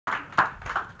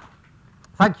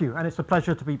Thank you, and it's a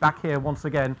pleasure to be back here once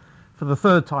again for the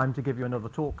third time to give you another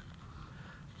talk.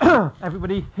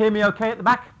 Everybody hear me okay at the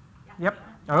back? Yep.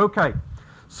 Okay.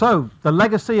 So, the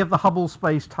legacy of the Hubble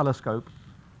Space Telescope.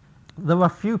 There are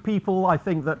few people, I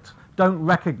think, that don't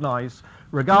recognize,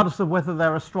 regardless of whether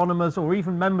they're astronomers or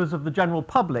even members of the general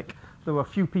public, there are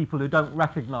few people who don't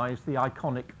recognize the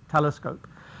iconic telescope.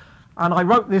 And I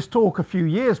wrote this talk a few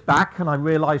years back, and I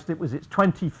realized it was its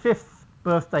 25th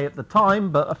birthday at the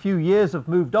time, but a few years have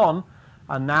moved on,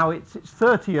 and now it's its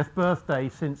 30th birthday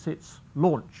since its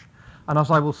launch. And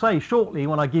as I will say shortly,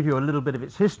 when I give you a little bit of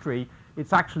its history,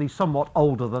 it's actually somewhat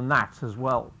older than that as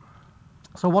well.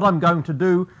 So what I'm going to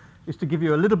do is to give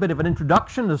you a little bit of an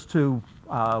introduction as to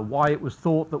why it was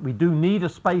thought that we do need a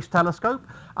space telescope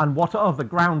and what are the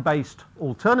ground-based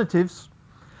alternatives,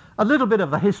 a little bit of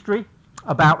the history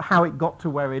about how it got to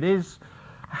where it is,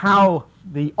 how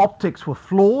the optics were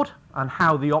flawed and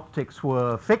how the optics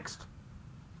were fixed,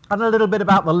 and a little bit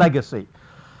about the legacy.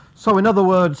 So in other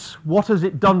words, what has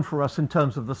it done for us in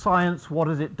terms of the science? What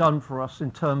has it done for us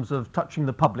in terms of touching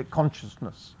the public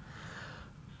consciousness?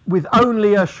 With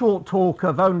only a short talk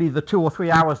of only the 2 or 3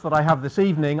 hours that I have this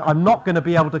evening, I'm not going to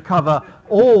be able to cover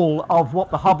all of what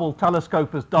the Hubble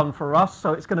telescope has done for us,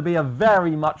 so it's going to be a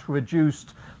very much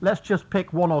reduced, let's just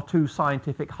pick 1 or 2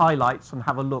 scientific highlights and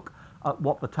have a look at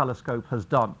what the telescope has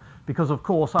done. Because of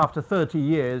course, after 30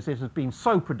 years, it has been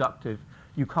so productive,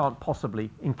 you can't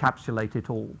possibly encapsulate it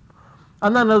all.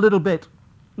 And then a little bit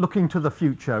looking to the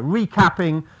future,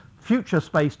 recapping future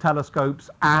space telescopes,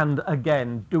 and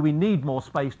again, do we need more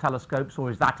space telescopes,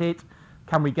 or is that it?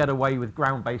 Can we get away with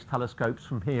ground-based telescopes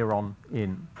from here on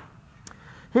in?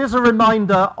 Here's a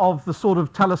reminder of the sort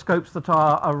of telescopes that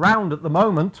are around at the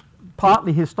moment,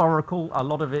 partly historical, a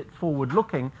lot of it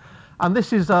forward-looking, and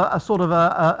this is a sort of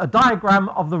a diagram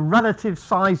of the relative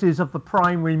sizes of the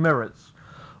primary mirrors,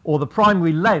 or the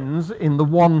primary lens in the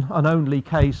one and only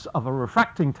case of a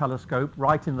refracting telescope,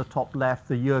 right in the top left,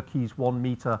 the Yerkes 1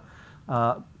 meter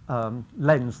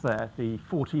lens there, the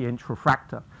 40-inch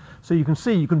refractor. So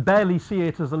you can barely see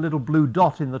it as a little blue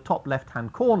dot in the top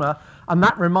left-hand corner, and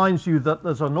that reminds you that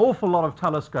there's an awful lot of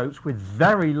telescopes with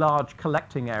very large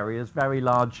collecting areas, very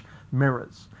large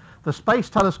mirrors. The space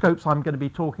telescopes I'm going to be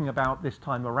talking about this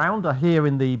time around are here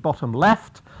in the bottom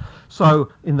left.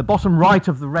 So in the bottom right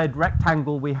of the red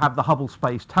rectangle, we have the Hubble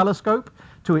Space Telescope.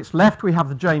 To its left, we have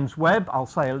the James Webb. I'll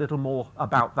say a little more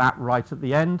about that right at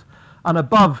the end. And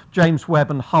above James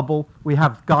Webb and Hubble, we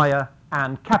have Gaia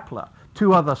and Kepler,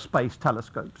 2 other space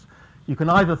telescopes. You can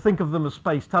either think of them as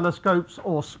space telescopes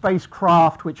or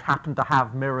spacecraft which happen to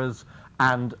have mirrors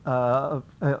and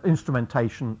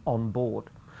instrumentation on board.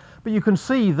 But you can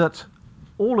see that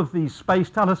all of these space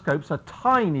telescopes are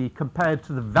tiny compared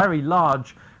to the very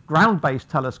large ground-based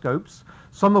telescopes,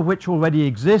 some of which already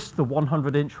exist, the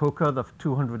 100-inch Hooker, the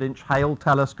 200-inch Hale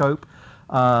telescope,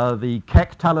 the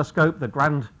Keck telescope, the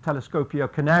Grand Telescopio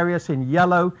Canarius in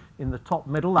yellow in the top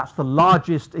middle. That's the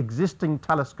largest existing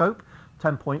telescope,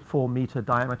 10.4 meter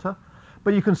diameter.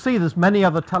 But you can see there's many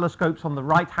other telescopes on the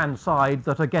right-hand side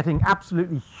that are getting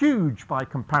absolutely huge by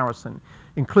comparison,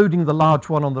 including the large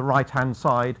one on the right-hand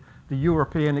side, the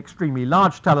European Extremely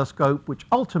Large Telescope, which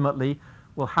ultimately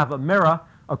will have a mirror,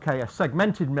 okay, a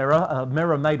segmented mirror, a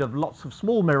mirror made of lots of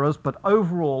small mirrors, but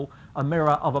overall a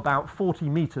mirror of about 40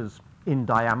 meters in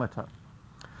diameter.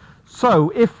 So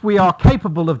if we are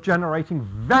capable of generating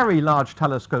very large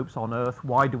telescopes on Earth,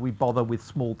 why do we bother with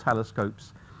small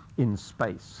telescopes in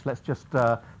space? Let's just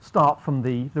start from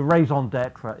the raison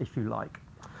d'etre, if you like.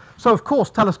 So of course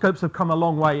telescopes have come a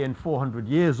long way in 400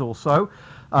 years or so,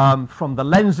 from the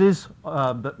lenses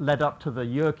that led up to the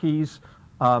Yerkes,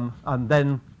 and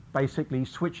then basically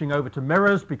switching over to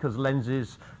mirrors, because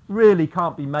lenses really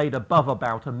can't be made above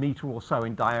about 1 meter or so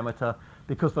in diameter,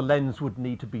 because the lens would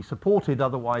need to be supported,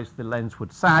 otherwise the lens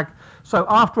would sag. So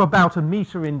after about 1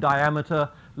 meter in diameter,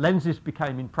 lenses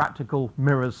became impractical,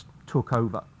 mirrors took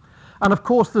over. And of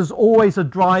course there's always a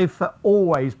drive for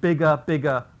always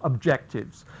bigger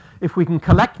objectives. If we can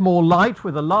collect more light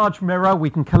with a large mirror, we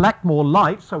can collect more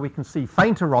light so we can see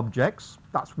fainter objects.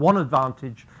 That's one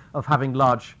advantage of having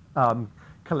large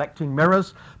collecting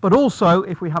mirrors. But also,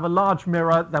 if we have a large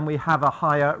mirror, then we have a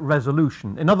higher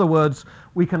resolution. In other words,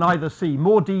 we can either see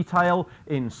more detail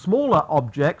in smaller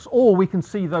objects, or we can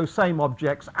see those same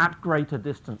objects at greater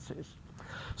distances.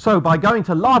 So by going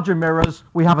to larger mirrors,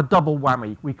 we have a double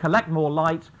whammy. We collect more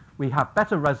light, we have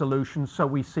better resolution, so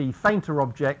we see fainter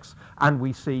objects, and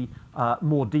we see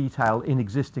more detail in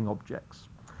existing objects.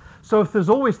 So if there's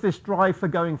always this drive for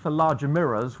going for larger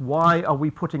mirrors, why are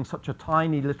we putting such a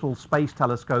tiny little space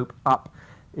telescope up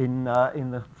in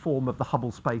the form of the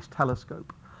Hubble Space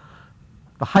Telescope?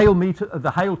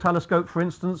 The Hale telescope, for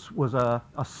instance, was a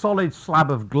solid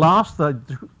slab of glass, the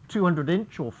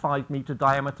 200-inch or 5-meter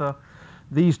diameter.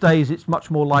 These days, it's much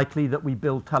more likely that we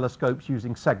build telescopes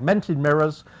using segmented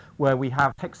mirrors, where we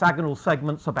have hexagonal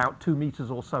segments about 2 meters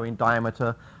or so in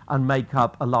diameter and make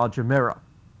up a larger mirror.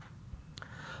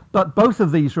 But both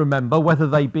of these, remember, whether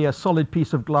they be a solid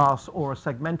piece of glass or a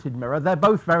segmented mirror, they're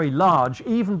both very large,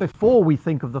 even before we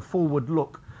think of the forward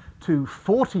look to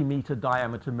 40-meter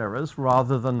diameter mirrors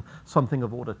rather than something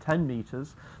of order 10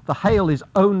 meters. The Hubble is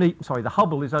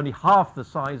only half the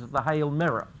size of the Hale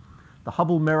mirror. The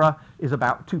Hubble mirror is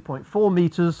about 2.4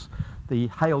 meters. The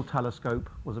Hale telescope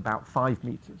was about 5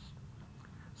 meters.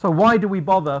 So why do we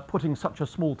bother putting such a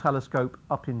small telescope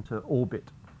up into orbit?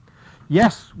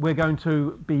 Yes, we're going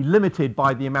to be limited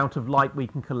by the amount of light we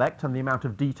can collect and the amount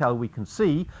of detail we can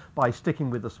see by sticking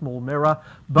with a small mirror,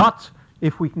 but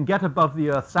if we can get above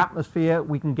the Earth's atmosphere,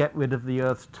 we can get rid of the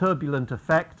Earth's turbulent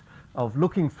effect of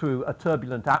looking through a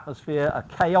turbulent atmosphere, a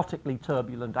chaotically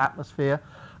turbulent atmosphere,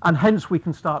 and hence we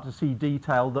can start to see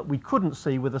detail that we couldn't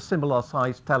see with a similar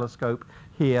sized telescope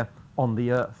here on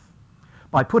the Earth.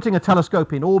 By putting a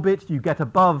telescope in orbit, you get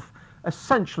above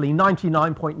essentially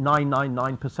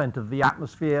 99.999% of the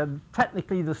atmosphere.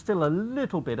 Technically, there's still a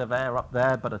little bit of air up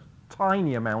there, but a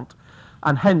tiny amount,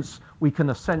 and hence we can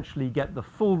essentially get the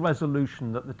full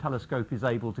resolution that the telescope is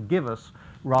able to give us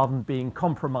rather than being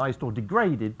compromised or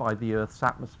degraded by the Earth's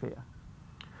atmosphere.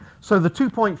 So the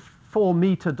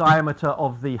 2.4-meter diameter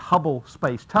of the Hubble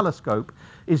Space Telescope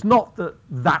is not that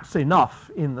that's enough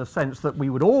in the sense that we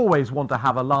would always want to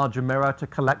have a larger mirror to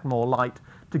collect more light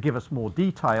to give us more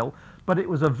detail, but it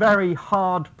was a very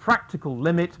hard practical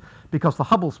limit because the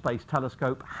Hubble Space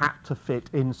Telescope had to fit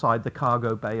inside the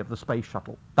cargo bay of the Space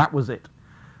Shuttle. That was it.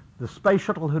 The Space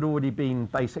Shuttle had already been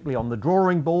basically on the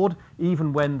drawing board.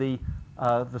 Even when the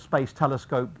Space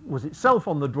Telescope was itself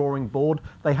on the drawing board,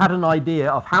 they had an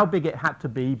idea of how big it had to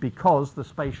be because the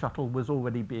Space Shuttle was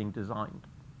already being designed.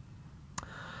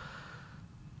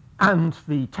 And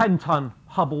the 10-ton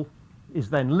Hubble is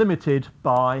then limited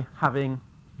by having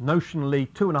notionally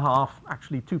 2.5,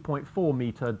 actually 2.4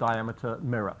 meter diameter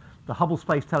mirror. The Hubble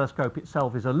Space Telescope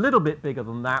itself is a little bit bigger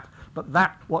than that, but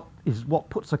that is what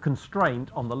puts a constraint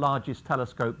on the largest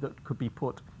telescope that could be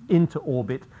put into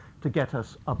orbit to get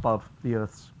us above the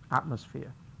Earth's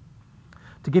atmosphere.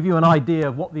 To give you an idea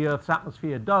of what the Earth's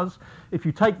atmosphere does, if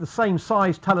you take the same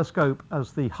size telescope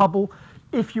as the Hubble,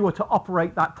 if you were to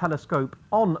operate that telescope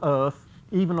on Earth,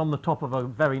 even on the top of a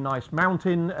very nice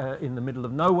mountain in the middle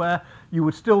of nowhere, you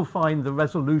would still find the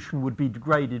resolution would be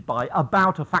degraded by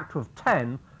about a factor of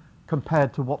 10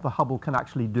 compared to what the Hubble can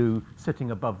actually do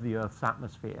sitting above the Earth's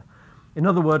atmosphere. In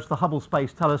other words, the Hubble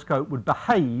Space Telescope would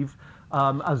behave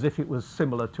as if it was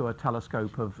similar to a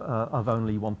telescope of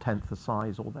only 1/10 the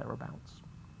size or thereabouts.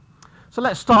 So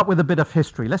let's start with a bit of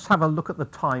history. Let's have a look at the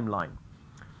timeline.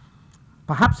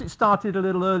 Perhaps it started a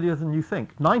little earlier than you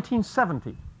think.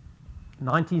 1970.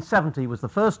 1970 was the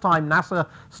first time NASA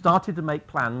started to make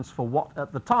plans for what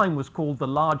at the time was called the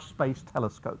Large Space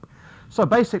Telescope. So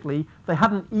basically, they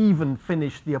hadn't even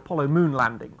finished the Apollo moon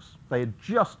landings. They had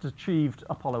just achieved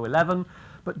Apollo 11,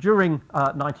 but during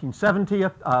 1970,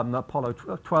 Apollo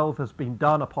 12 has been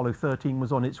done, Apollo 13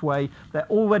 was on its way. They're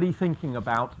already thinking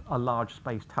about a large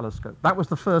space telescope. That was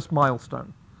the first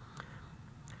milestone.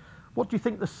 What do you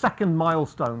think the second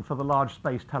milestone for the Large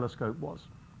Space Telescope was?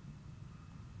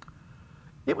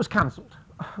 It was cancelled.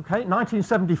 Okay,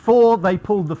 1974, they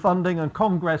pulled the funding and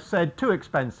Congress said, too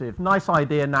expensive. Nice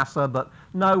idea, NASA, but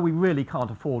no, we really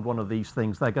can't afford one of these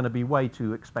things. They're going to be way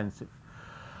too expensive.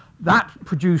 That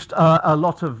produced a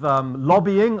lot of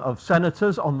lobbying of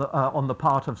senators on the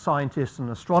part of scientists and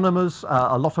astronomers,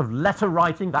 a lot of letter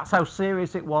writing. That's how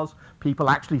serious it was. People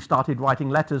actually started writing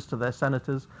letters to their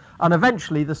senators. And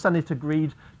eventually, the Senate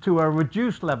agreed to a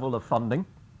reduced level of funding.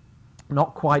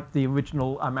 Not quite the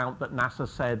original amount that NASA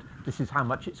said, this is how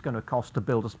much it's going to cost to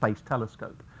build a space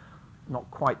telescope. Not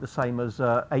quite the same as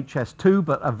HS2,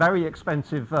 but a very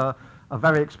expensive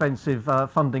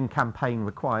funding campaign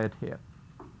required here.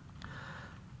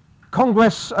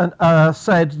 Congress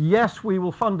said, yes, we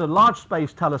will fund a large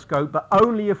space telescope, but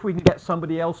only if we can get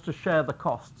somebody else to share the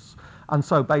costs. And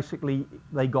so basically,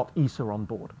 they got ESA on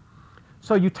board.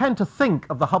 So you tend to think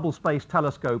of the Hubble Space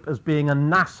Telescope as being a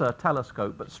NASA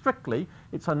telescope, but strictly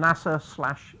it's a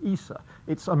NASA/ESA.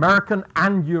 It's American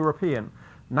and European.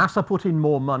 NASA put in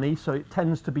more money, so it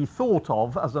tends to be thought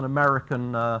of as an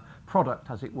American product,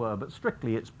 as it were, but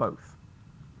strictly it's both.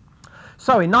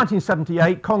 So in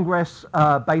 1978, Congress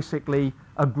basically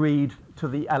agreed to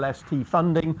the LST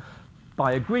funding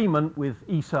by agreement with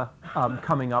ESA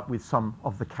coming up with some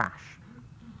of the cash.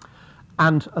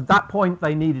 And at that point,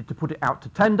 they needed to put it out to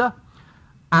tender.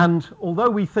 And although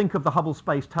we think of the Hubble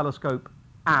Space Telescope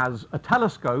as a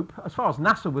telescope, as far as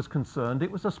NASA was concerned,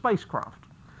 it was a spacecraft.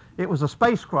 It was a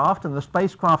spacecraft, and the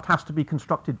spacecraft has to be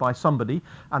constructed by somebody,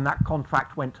 and that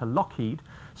contract went to Lockheed.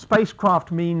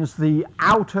 Spacecraft means the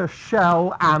outer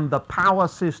shell and the power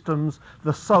systems,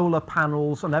 the solar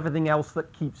panels, and everything else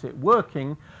that keeps it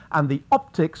working, and the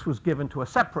optics was given to a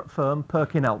separate firm,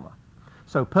 Perkin-Elmer.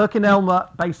 So Perkin-Elmer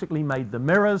basically made the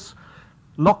mirrors.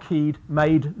 Lockheed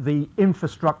made the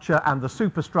infrastructure and the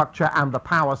superstructure and the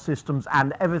power systems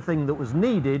and everything that was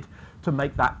needed to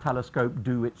make that telescope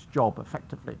do its job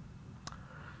effectively.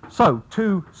 So,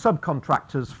 two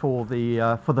subcontractors for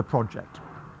the project.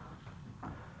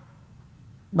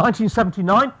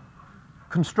 1979,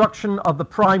 construction of the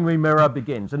primary mirror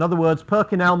begins. In other words,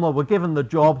 Perkin-Elmer were given the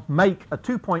job, make a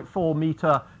 2.4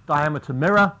 meter diameter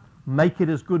mirror, make it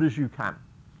as good as you can.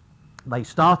 They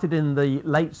started in the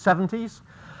late 70s,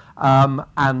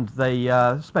 and they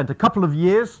spent a couple of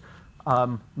years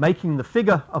making the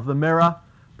figure of the mirror,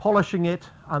 polishing it,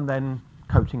 and then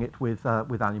coating it with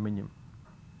aluminium.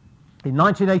 In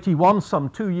 1981, some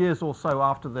 2 years or so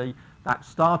after that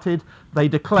started, they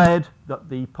declared that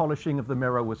the polishing of the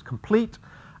mirror was complete,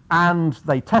 and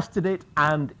they tested it,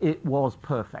 and it was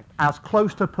perfect, as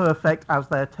close to perfect as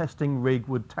their testing rig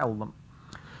would tell them.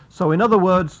 So in other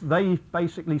words, they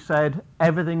basically said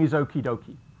everything is okie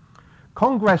dokie.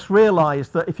 Congress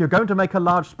realized that if you're going to make a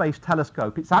large space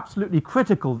telescope, it's absolutely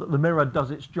critical that the mirror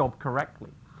does its job correctly.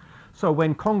 So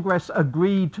when Congress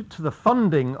agreed to the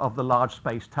funding of the Large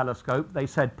Space Telescope, they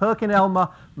said, Perkin-Elmer,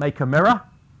 make a mirror,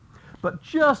 but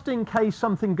just in case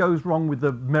something goes wrong with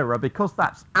the mirror, because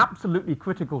that's absolutely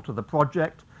critical to the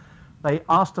project, they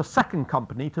asked a second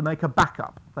company to make a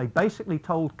backup. They basically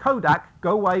told Kodak,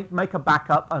 go away, make a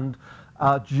backup, and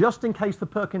just in case the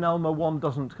Perkin-Elmer one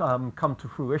doesn't come to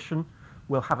fruition,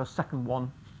 we'll have a second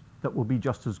one that will be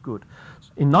just as good.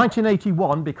 In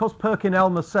 1981, because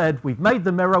Perkin-Elmer said, we've made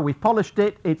the mirror, we've polished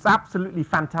it, it's absolutely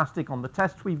fantastic on the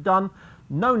tests we've done,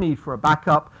 no need for a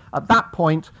backup. At that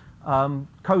point,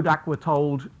 Kodak were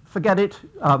told, forget it,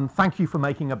 thank you for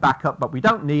making a backup, but we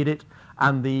don't need it,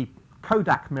 and the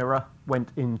Kodak mirror went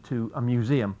into a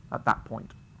museum at that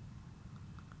point.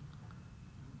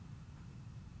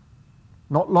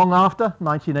 Not long after,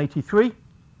 1983,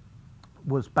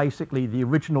 was basically the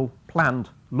original planned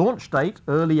launch date,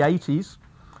 early 80s.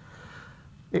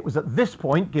 It was at this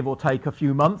point, give or take a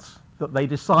few months, that they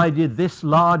decided this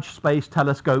large space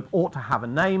telescope ought to have a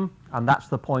name, and that's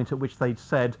the point at which they'd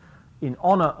said, in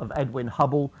honor of Edwin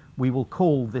Hubble, we will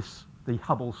call this the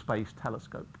Hubble Space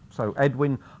Telescope. So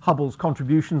Edwin Hubble's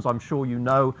contributions, I'm sure you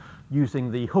know,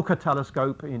 using the Hooker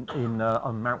telescope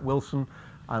on Mount Wilson,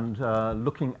 and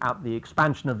looking at the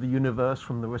expansion of the universe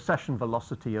from the recession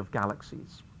velocity of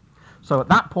galaxies. So at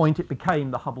that point, it became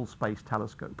the Hubble Space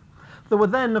Telescope. There were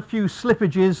then a few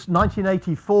slippages.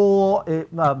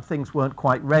 1984, things weren't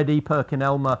quite ready.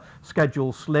 Perkin-Elmer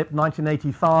schedule slipped.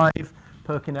 1985,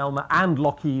 Perkin-Elmer and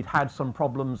Lockheed had some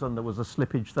problems, and there was a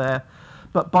slippage there.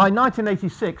 But by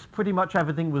 1986, pretty much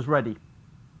everything was ready.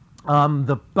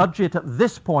 The budget at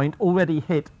this point already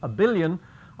hit $1 billion.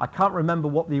 I can't remember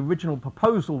what the original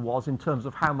proposal was in terms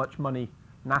of how much money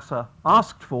NASA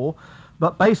asked for,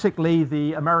 but basically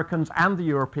the Americans and the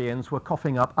Europeans were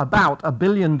coughing up about $1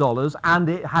 billion, and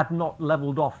it had not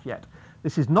leveled off yet.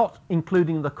 This is not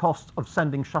including the cost of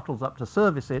sending shuttles up to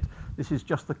service it. This is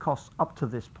just the costs up to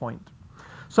this point.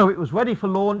 So it was ready for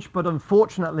launch, but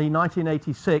unfortunately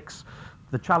 1986,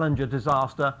 the Challenger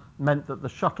disaster meant that the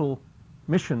shuttle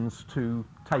missions to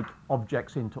take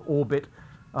objects into orbit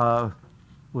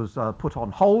was put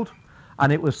on hold,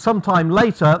 and it was sometime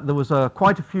later, there was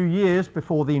quite a few years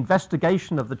before the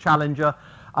investigation of the Challenger,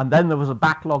 and then there was a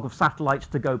backlog of satellites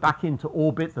to go back into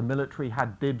orbit. The military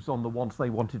had dibs on the ones they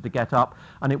wanted to get up,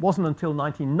 and it wasn't until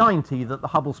 1990 that the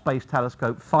Hubble Space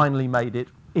Telescope finally made it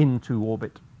into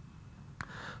orbit.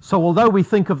 So although we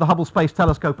think of the Hubble Space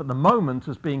Telescope at the moment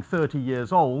as being 30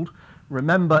 years old,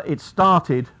 remember it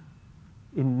started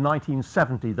in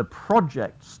 1970. The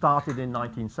project started in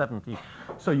 1970.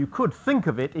 So you could think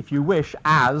of it, if you wish,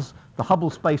 as the Hubble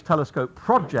Space Telescope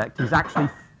project is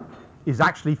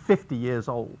actually 50 years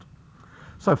old.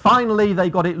 So finally they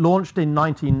got it launched in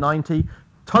 1990.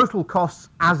 Total costs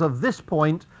as of this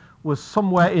point was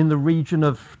somewhere in the region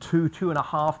of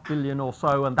 $2.5 billion or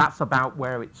so, and that's about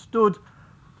where it stood.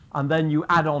 And then you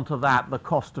add on to that the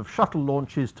cost of shuttle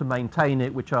launches to maintain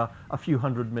it, which are a few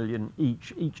 $100 million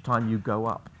each time you go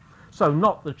up. So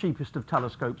not the cheapest of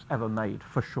telescopes ever made,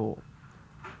 for sure.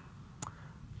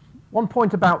 One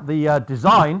point about the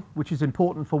design, which is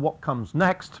important for what comes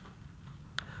next.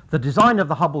 The design of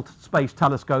the Hubble Space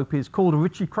Telescope is called a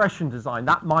Ritchie-Chrétien design.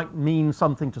 That might mean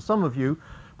something to some of you,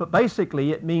 but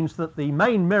basically it means that the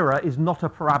main mirror is not a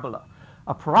parabola.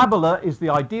 A parabola is the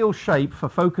ideal shape for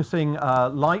focusing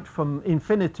light from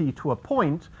infinity to a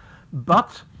point,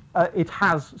 but it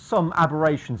has some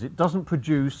aberrations. It doesn't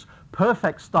produce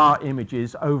perfect star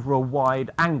images over a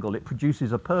wide angle. It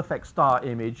produces a perfect star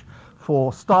image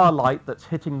for starlight that's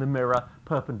hitting the mirror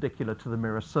perpendicular to the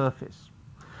mirror surface.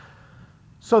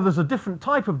 So there's a different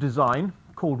type of design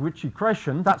called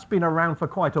Ritchie-Chrétien that's been around for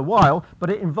quite a while, but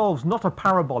it involves not a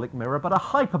parabolic mirror but a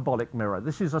hyperbolic mirror.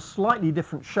 This is a slightly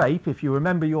different shape. If you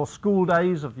remember your school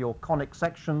days of your conic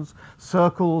sections,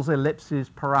 circles, ellipses,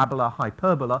 parabola,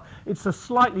 hyperbola, it's a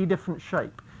slightly different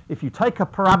shape. If you take a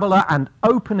parabola and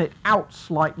open it out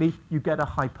slightly, you get a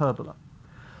hyperbola.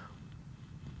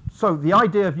 So the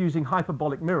idea of using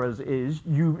hyperbolic mirrors is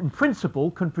you, in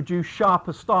principle, can produce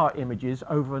sharper star images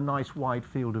over a nice wide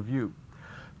field of view.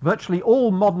 Virtually all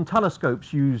modern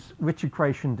telescopes use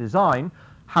Ritchie-Chrétien design.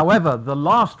 However, the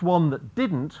last one that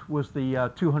didn't was the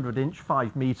 200-inch,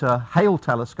 5-meter Hale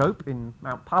telescope in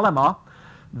Mount Palomar.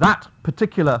 That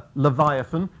particular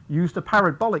Leviathan used a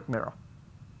parabolic mirror.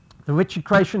 The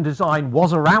Ritchie-Chrétien design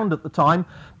was around at the time,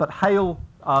 but Hale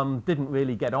didn't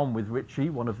really get on with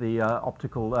Ritchie, one of the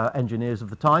optical engineers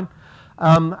of the time.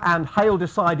 And Hale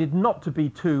decided not to be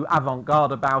too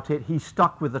avant-garde about it. He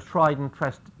stuck with the tried and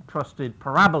trusted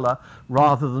parabola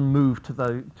rather than move to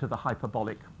the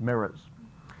hyperbolic mirrors.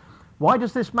 Why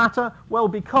does this matter? Well,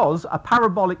 because a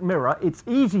parabolic mirror, it's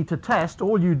easy to test.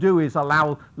 All you do is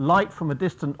allow light from a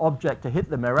distant object to hit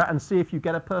the mirror and see if you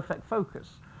get a perfect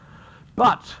focus.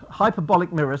 But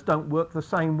hyperbolic mirrors don't work the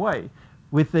same way.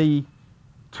 With the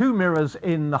two mirrors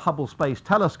in the Hubble Space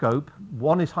Telescope,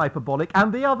 one is hyperbolic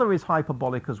and the other is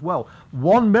hyperbolic as well.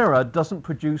 One mirror doesn't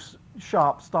produce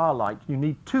sharp starlight. You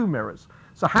need two mirrors.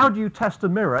 So how do you test a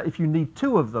mirror if you need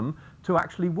two of them to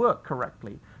actually work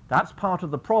correctly? That's part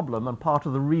of the problem and part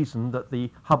of the reason that the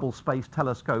Hubble Space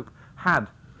Telescope had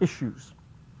issues.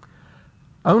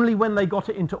 Only when they got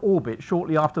it into orbit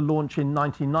shortly after launch in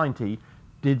 1990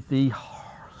 did the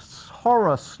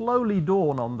horror slowly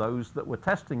dawn on those that were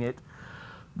testing it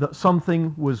that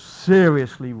something was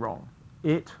seriously wrong.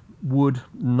 It would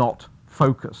not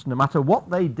focus. No matter what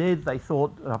they did, they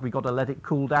thought, have we got to let it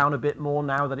cool down a bit more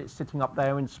now that it's sitting up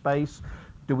there in space?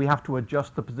 Do we have to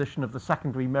adjust the position of the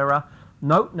secondary mirror?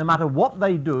 No, no matter what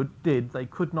they did, they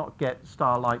could not get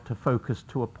starlight to focus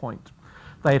to a point.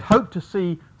 They had hoped to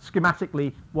see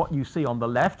schematically what you see on the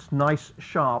left, nice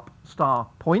sharp star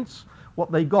points.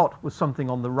 What they got was something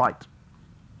on the right.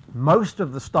 Most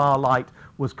of the starlight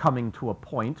was coming to a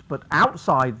point, but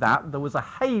outside that there was a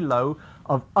halo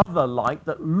of other light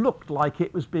that looked like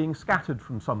it was being scattered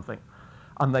from something.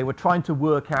 And they were trying to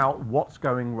work out what's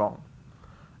going wrong.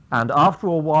 And after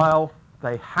a while,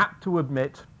 they had to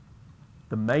admit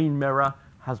the main mirror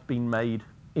has been made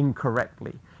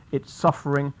incorrectly. It's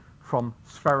suffering from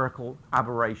spherical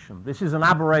aberration. This is an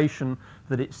aberration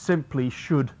that it simply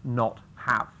should not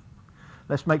have.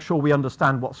 Let's make sure we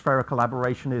understand what spherical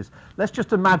aberration is. Let's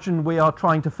just imagine we are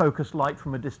trying to focus light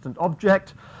from a distant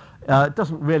object. It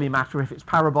doesn't really matter if it's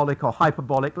parabolic or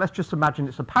hyperbolic. Let's just imagine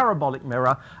it's a parabolic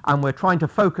mirror and we're trying to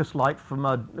focus light from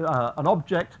an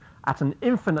object at an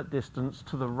infinite distance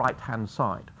to the right-hand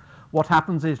side. What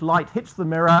happens is light hits the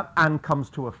mirror and comes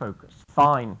to a focus.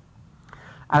 Fine.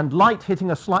 And light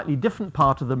hitting a slightly different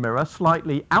part of the mirror,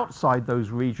 slightly outside those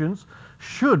regions,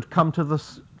 should come to the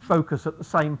focus at the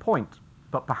same point.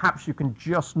 But perhaps you can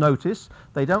just notice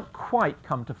they don't quite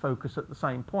come to focus at the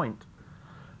same point.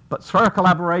 But spherical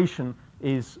aberration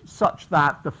is such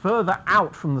that the further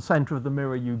out from the center of the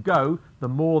mirror you go, the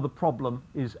more the problem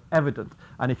is evident.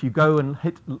 And if you go and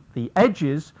hit the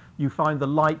edges, you find the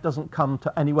light doesn't come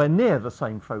to anywhere near the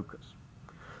same focus.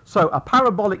 So a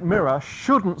parabolic mirror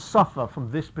shouldn't suffer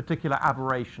from this particular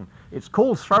aberration. It's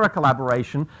called spherical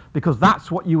aberration because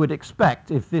that's what you would expect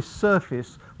if this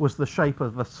surface was the shape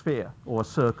of a sphere or a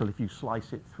circle if you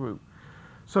slice it through.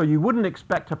 So you wouldn't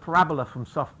expect a parabola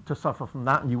to suffer from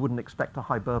that, and you wouldn't expect a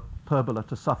hyperbola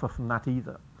to suffer from that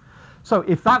either. So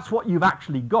if that's what you've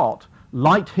actually got,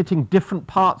 light hitting different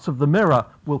parts of the mirror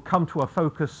will come to a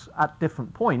focus at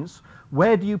different points.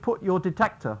 Where do you put your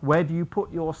detector? Where do you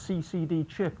put your CCD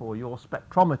chip or your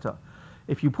spectrometer?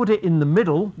 If you put it in the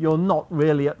middle, you're not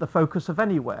really at the focus of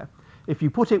anywhere. If you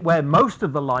put it where most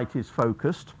of the light is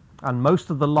focused, and most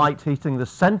of the light hitting the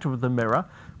center of the mirror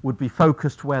would be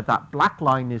focused where that black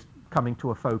line is coming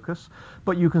to a focus.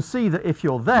 But you can see that if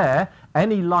you're there,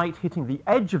 any light hitting the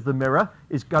edge of the mirror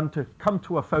is going to come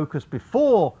to a focus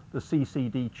before the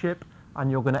CCD chip, and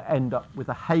you're going to end up with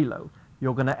a halo.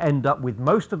 you're going to end up with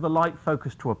most of the light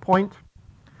focused to a point,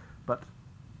 but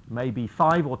maybe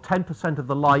 5 or 10% of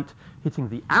the light hitting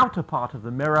the outer part of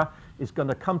the mirror is going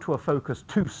to come to a focus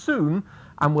too soon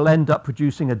and will end up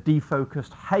producing a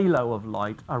defocused halo of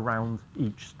light around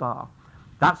each star.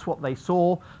 That's what they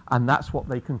saw, and that's what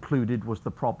they concluded was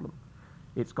the problem.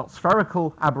 It's got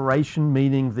spherical aberration,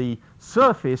 meaning the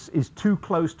surface is too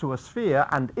close to a sphere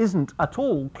and isn't at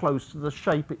all close to the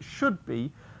shape it should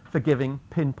be for giving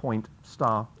pinpoint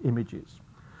star images.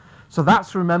 So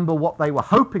that's, remember, what they were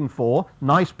hoping for,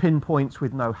 nice pinpoints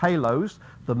with no halos.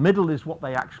 The middle is what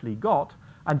they actually got.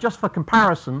 And just for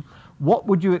comparison, what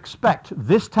would you expect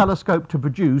this telescope to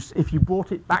produce if you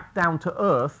brought it back down to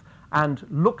Earth and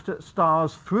looked at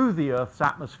stars through the Earth's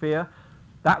atmosphere?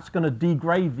 That's going to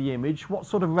degrade the image. What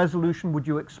sort of resolution would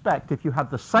you expect if you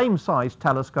had the same size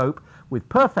telescope with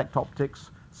perfect optics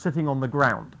sitting on the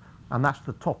ground? And that's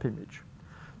the top image.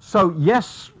 So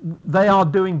yes, they are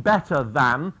doing better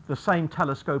than the same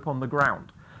telescope on the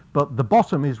ground, but the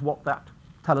bottom is what that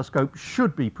telescope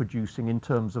should be producing in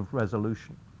terms of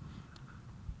resolution.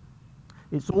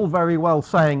 It's all very well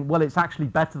saying, well, it's actually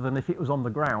better than if it was on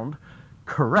the ground.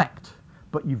 Correct,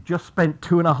 but you've just spent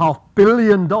 $2.5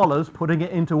 billion putting it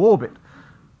into orbit.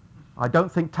 I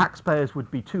don't think taxpayers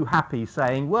would be too happy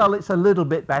saying, well, it's a little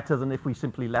bit better than if we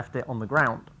simply left it on the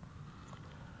ground.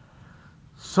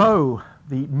 So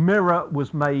the mirror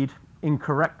was made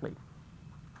incorrectly.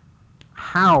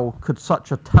 How could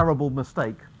such a terrible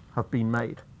mistake have been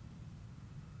made?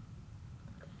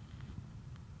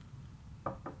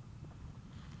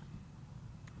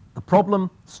 The problem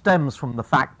stems from the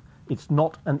fact it's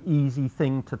not an easy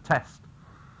thing to test.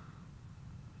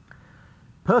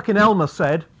 Perkin-Elmer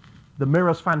said, the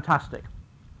mirror's fantastic.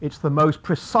 It's the most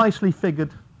precisely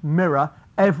figured mirror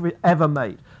ever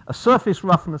made. A surface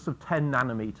roughness of 10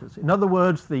 nanometers. In other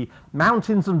words, the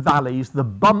mountains and valleys, the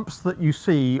bumps that you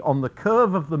see on the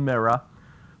curve of the mirror,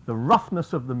 the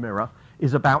roughness of the mirror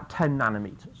is about 10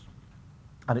 nanometers.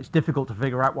 And it's difficult to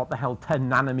figure out what the hell 10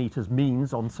 nanometers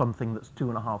means on something that's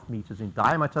 2.5 meters in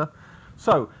diameter.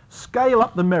 So scale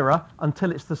up the mirror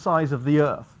until it's the size of the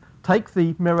Earth. Take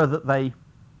the mirror that they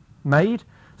made,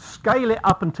 scale it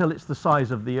up until it's the size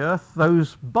of the Earth.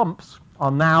 Those bumps are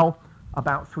now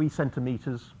about 3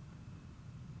 centimeters,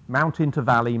 mountain to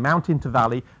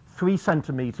valley, 3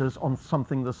 centimeters on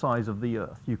something the size of the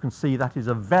Earth. You can see that is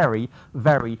a very,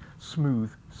 very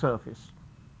smooth surface.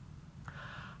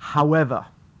 However,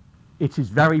 it is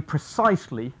very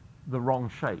precisely the wrong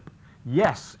shape.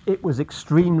 Yes, it was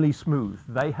extremely smooth.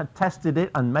 They had tested it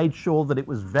and made sure that it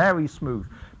was very smooth,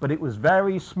 but it was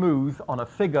very smooth on a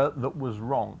figure that was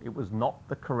wrong. It was not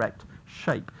the correct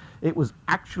shape. It was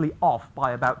actually off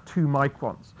by about 2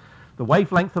 microns. The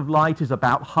wavelength of light is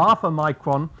about half a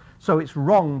micron, so it's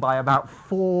wrong by about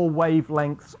 4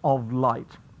 wavelengths of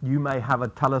light. You may have a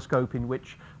telescope in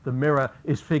which the mirror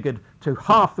is figured to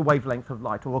half the wavelength of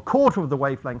light, or a quarter of the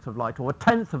wavelength of light, or a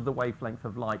tenth of the wavelength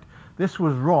of light. This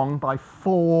was wrong by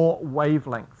 4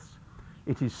 wavelengths.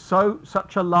 It is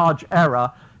such a large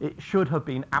error, it should have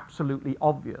been absolutely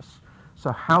obvious.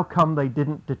 So how come they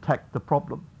didn't detect the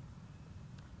problem?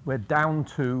 We're down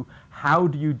to, how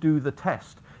do you do the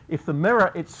test? If the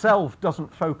mirror itself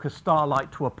doesn't focus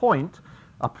starlight to a point,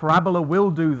 a parabola will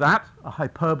do that, a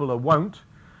hyperbola won't.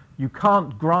 You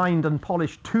can't grind and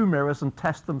polish 2 mirrors and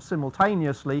test them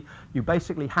simultaneously. You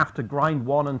basically have to grind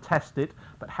one and test it.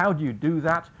 But how do you do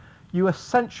that? You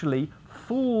essentially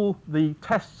fool the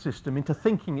test system into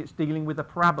thinking it's dealing with a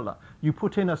parabola. You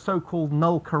put in a so-called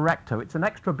null corrector. It's an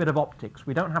extra bit of optics.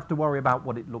 We don't have to worry about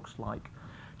what it looks like.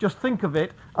 Just think of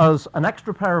it as an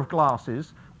extra pair of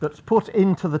glasses that's put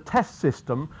into the test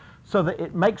system so that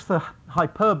it makes the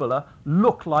hyperbola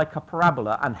look like a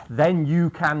parabola, and then you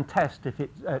can test if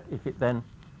it then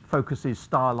focuses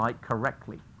starlight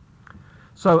correctly.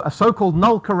 So a so-called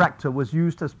null corrector was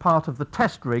used as part of the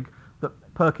test rig that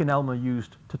Perkin-Elmer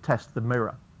used to test the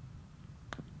mirror.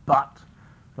 But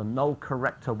the null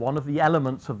corrector, one of the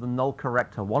elements of the null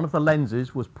corrector, one of the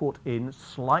lenses was put in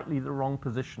slightly the wrong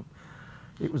position.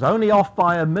 It was only off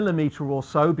by a millimeter or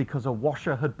so because a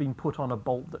washer had been put on a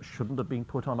bolt that shouldn't have been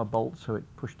put on a bolt, so it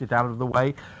pushed it out of the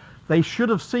way. They should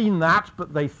have seen that,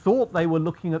 but they thought they were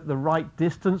looking at the right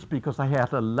distance because they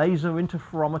had a laser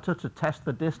interferometer to test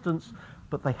the distance,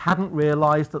 but they hadn't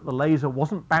realized that the laser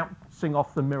wasn't bouncing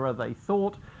off the mirror they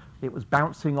thought. It was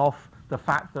bouncing off the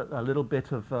fact that a little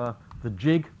bit of the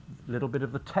jig, a little bit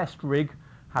of the test rig,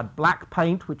 had black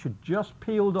paint which had just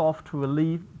peeled off to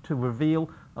reveal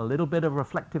a little bit of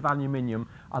reflective aluminium,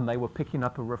 and they were picking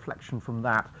up a reflection from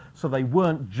that. So they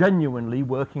weren't genuinely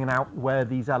working out where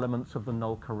these elements of the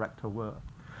null corrector were.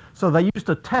 So they used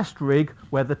a test rig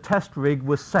where the test rig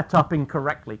was set up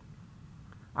incorrectly.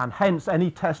 And hence,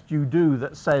 any test you do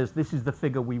that says this is the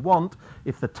figure we want,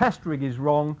 if the test rig is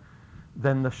wrong,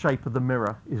 then the shape of the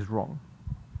mirror is wrong.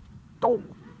 Oh.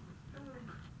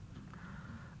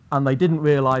 And they didn't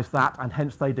realize that, and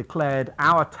hence they declared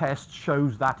our test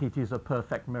shows that it is a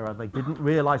perfect mirror. They didn't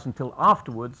realize until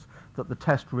afterwards that the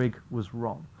test rig was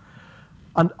wrong.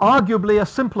 And arguably a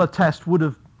simpler test would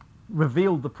have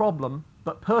revealed the problem,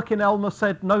 but Perkin-Elmer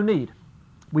said no need.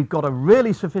 We've got a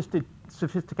really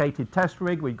sophisticated test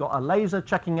rig, we've got a laser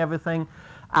checking everything,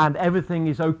 and everything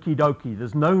is okie dokie.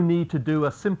 There's no need to do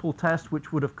a simple test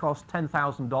which would have cost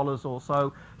 $10,000 or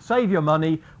so. Save your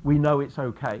money, we know it's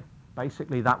okay.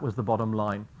 Basically, that was the bottom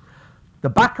line. The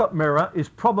backup mirror is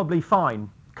probably fine.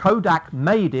 Kodak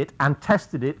made it and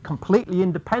tested it completely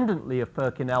independently of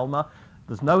Perkin-Elmer.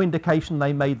 There's no indication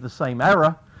they made the same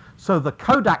error. So the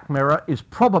Kodak mirror is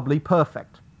probably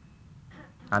perfect.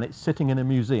 And it's sitting in a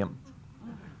museum.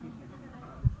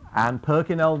 And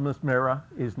Perkin-Elmer's mirror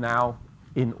is now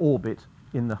in orbit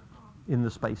in the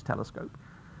Space Telescope.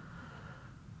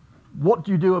 What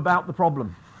do you do about the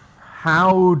problem?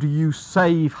 How do you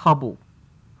save Hubble?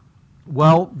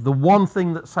 Well, the one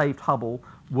thing that saved Hubble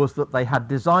was that they had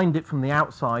designed it from the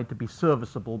outside to be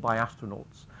serviceable by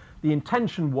astronauts. The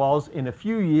intention was, in a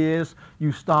few years,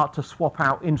 you start to swap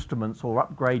out instruments or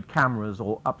upgrade cameras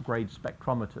or upgrade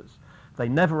spectrometers. They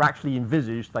never actually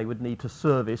envisaged they would need to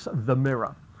service the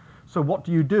mirror. So what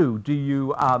do? Do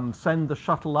you send the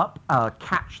shuttle up,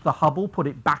 catch the Hubble, put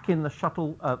it back in the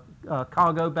shuttle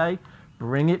cargo bay,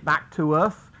 bring it back to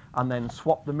Earth, and then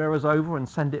swap the mirrors over and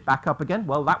send it back up again?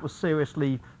 Well, that was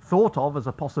seriously thought of as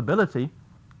a possibility.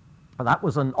 That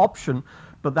was an option,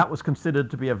 but that was considered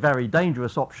to be a very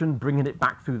dangerous option, bringing it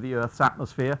back through the Earth's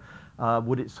atmosphere.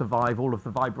 Would it survive all of the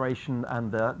vibration and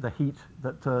the heat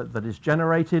that is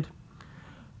generated?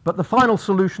 But the final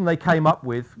solution they came up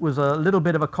with was a little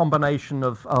bit of a combination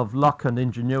of luck and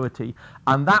ingenuity,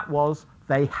 and that was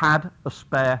they had a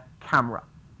spare camera.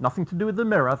 Nothing to do with the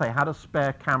mirror, they had a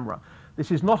spare camera. This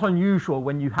is not unusual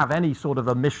when you have any sort of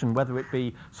a mission, whether it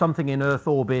be something in Earth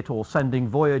orbit or sending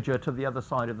Voyager to the other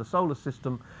side of the solar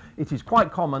system. It is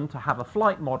quite common to have a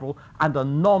flight model and a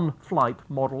non-flight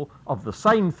model of the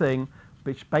same thing,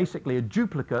 which basically a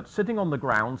duplicate sitting on the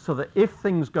ground, so that if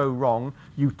things go wrong,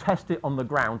 you test it on the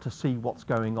ground to see what's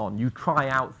going on. You try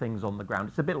out things on the ground.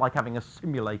 It's a bit like having a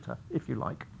simulator, if you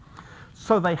like.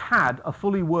 So they had a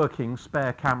fully working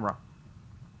spare camera.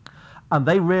 And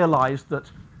they realized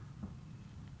that,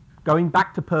 going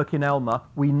back to Perkin-Elmer,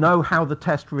 we know how the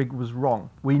test rig was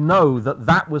wrong. We know that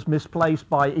that was misplaced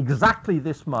by exactly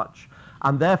this much,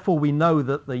 and therefore we know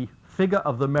that the figure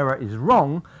of the mirror is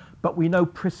wrong, but we know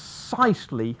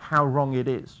precisely how wrong it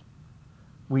is.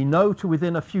 We know to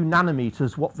within a few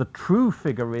nanometers what the true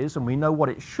figure is, and we know what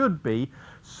it should be,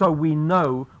 so we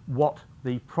know what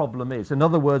the problem is. In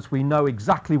other words, we know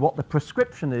exactly what the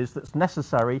prescription is that's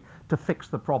necessary to fix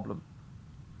the problem,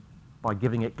 by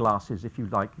giving it glasses, if you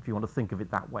like, if you want to think of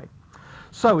it that way.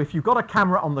 So if you've got a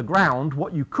camera on the ground,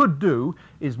 what you could do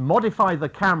is modify the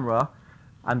camera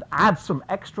and add some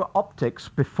extra optics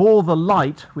before the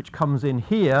light, which comes in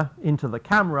here into the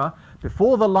camera.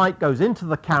 Before the light goes into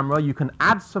the camera, you can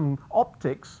add some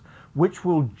optics which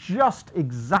will just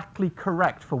exactly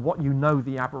correct for what you know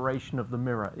the aberration of the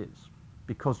mirror is.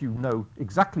 Because you know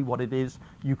exactly what it is,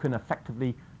 you can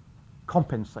effectively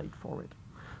compensate for it.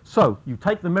 So you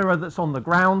take the mirror that's on the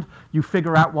ground, you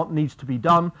figure out what needs to be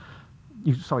done.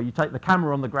 You take the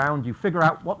camera on the ground, you figure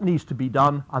out what needs to be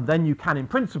done, and then you can, in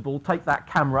principle, take that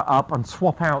camera up and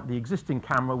swap out the existing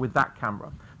camera with that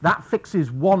camera. That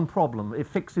fixes one problem. It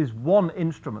fixes one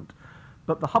instrument.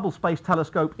 But the Hubble Space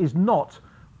Telescope is not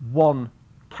one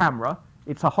camera.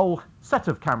 It's a whole set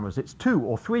of cameras. It's 2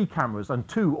 or 3 cameras and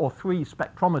 2 or 3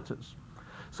 spectrometers.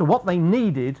 So what they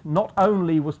needed not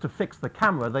only was to fix the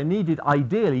camera, they needed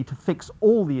ideally to fix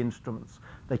all the instruments.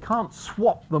 They can't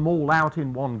swap them all out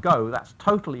in one go. That's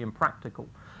totally impractical.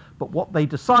 But what they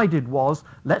decided was,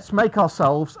 let's make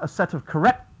ourselves a set of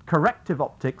corrective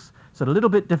optics. It's a little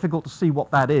bit difficult to see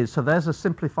what that is. So there's a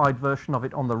simplified version of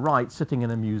it on the right, sitting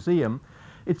in a museum.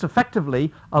 It's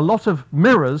effectively a lot of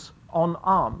mirrors on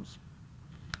arms.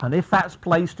 And if that's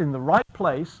placed in the right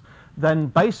place, then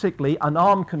basically an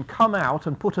arm can come out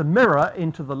and put a mirror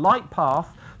into the light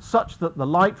path such that the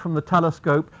light from the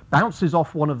telescope bounces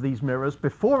off one of these mirrors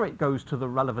before it goes to the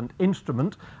relevant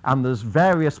instrument. And there's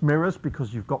various mirrors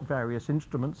because you've got various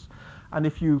instruments. And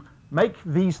if you make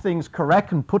these things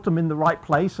correct and put them in the right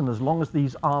place, and as long as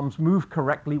these arms move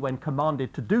correctly when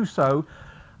commanded to do so,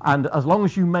 And as long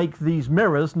as you make these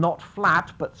mirrors not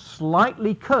flat but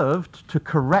slightly curved to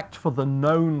correct for the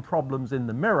known problems in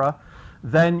the mirror,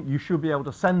 then you should be able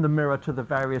to send the mirror to the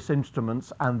various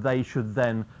instruments and they should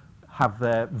then have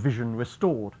their vision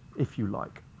restored, if you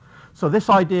like. So this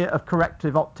idea of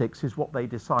corrective optics is what they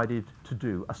decided to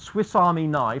do, a Swiss Army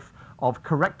knife of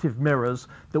corrective mirrors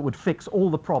that would fix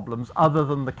all the problems other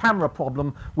than the camera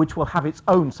problem, which will have its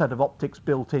own set of optics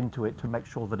built into it to make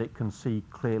sure that it can see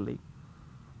clearly.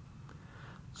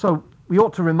 So we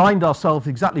ought to remind ourselves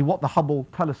exactly what the Hubble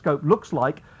telescope looks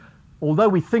like. Although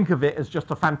we think of it as just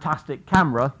a fantastic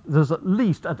camera, there's at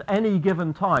least, at any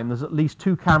given time, there's at least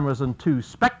 2 cameras and 2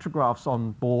 spectrographs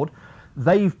on board.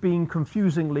 They've been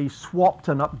confusingly swapped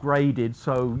and upgraded,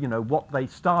 so you know what they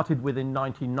started with in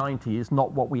 1990 is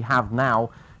not what we have now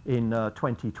in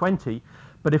 2020.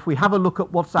 But if we have a look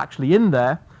at what's actually in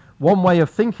there, one way of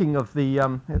thinking of the,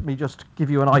 let me just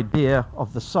give you an idea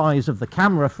of the size of the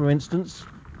camera, for instance.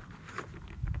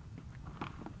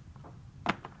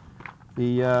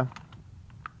 The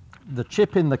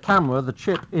chip in the camera, the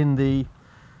chip in the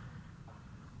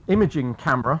imaging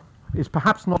camera is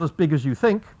perhaps not as big as you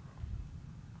think.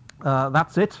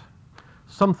 That's it.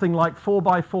 Something like 4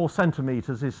 by 4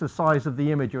 centimeters is the size of the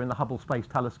imager in the Hubble Space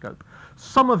Telescope.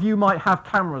 Some of you might have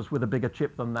cameras with a bigger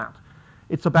chip than that.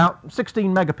 It's about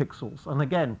 16 megapixels, and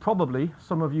again, probably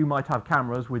some of you might have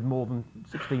cameras with more than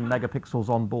 16 megapixels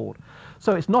on board.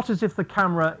 So it's not as if the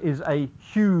camera is a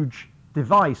huge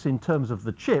device in terms of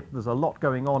the chip. There's a lot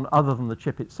going on other than the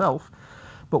chip itself.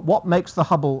 But what makes the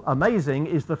Hubble amazing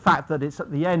is the fact that it's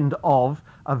at the end of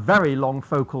a very long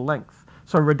focal length.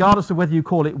 So regardless of whether you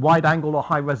call it wide angle or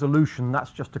high resolution,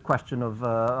 that's just a question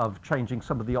of changing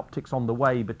some of the optics on the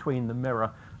way between the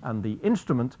mirror and the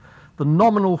instrument. The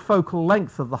nominal focal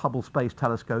length of the Hubble Space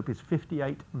Telescope is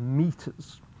 58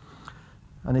 meters.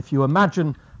 And if you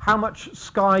imagine how much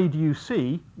sky do you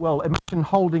see, well, imagine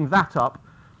holding that up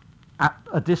at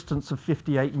a distance of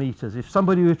 58 meters. If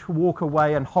somebody were to walk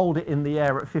away and hold it in the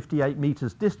air at 58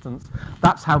 meters distance,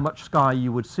 that's how much sky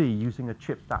you would see using a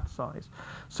chip that size.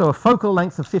 So a focal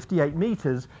length of 58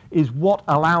 meters is what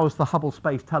allows the Hubble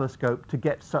Space Telescope to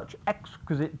get such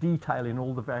exquisite detail in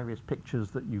all the various pictures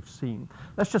that you've seen.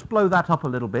 Let's just blow that up a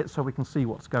little bit so we can see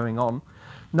what's going on.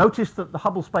 Notice that the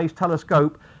Hubble Space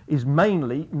Telescope is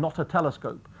mainly not a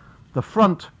telescope. The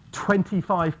front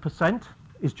 25%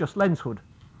 is just lens hood.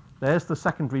 There's the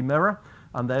secondary mirror,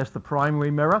 and there's the primary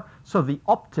mirror. So the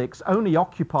optics only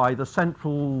occupy the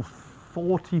central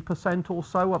 40% or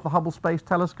so of the Hubble Space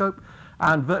Telescope,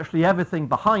 and virtually everything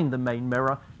behind the main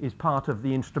mirror is part of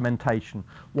the instrumentation.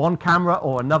 One camera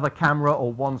or another camera,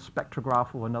 or one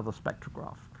spectrograph or another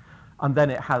spectrograph. And then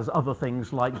it has other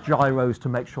things like gyros to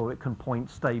make sure it can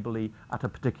point stably at a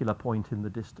particular point in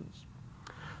the distance.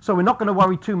 So we're not going to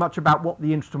worry too much about what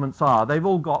the instruments are. They've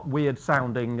all got weird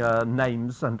sounding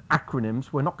names and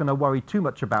acronyms. We're not going to worry too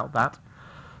much about that.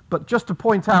 But just to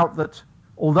point out that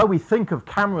although we think of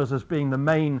cameras as being the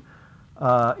main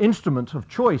instrument of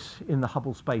choice in the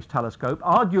Hubble Space Telescope,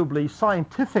 arguably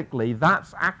scientifically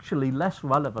that's actually less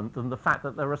relevant than the fact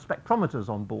that there are spectrometers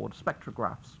on board,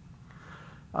 spectrographs.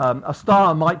 A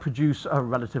star might produce a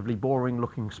relatively boring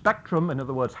looking spectrum. In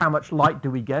other words, how much light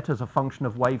do we get as a function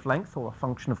of wavelength or a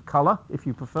function of color, if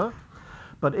you prefer.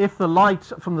 But if the light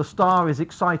from the star is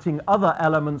exciting other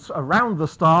elements around the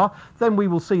star, then we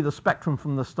will see the spectrum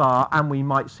from the star, and we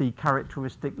might see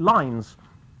characteristic lines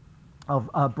of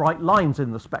bright lines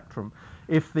in the spectrum.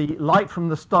 If the light from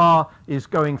the star is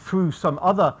going through some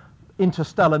other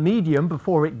interstellar medium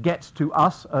before it gets to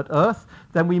us at Earth,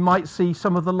 then we might see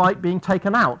some of the light being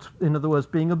taken out, in other words,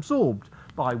 being absorbed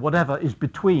by whatever is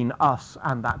between us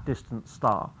and that distant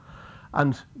star.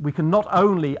 And we can not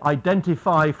only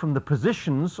identify from the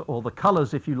positions, or the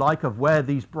colors, if you like, of where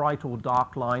these bright or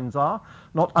dark lines are,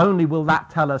 not only will that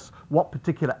tell us what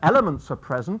particular elements are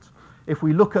present, if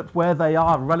we look at where they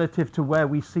are relative to where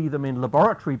we see them in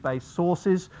laboratory-based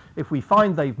sources, if we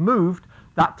find they've moved,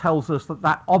 that tells us that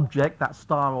that object, that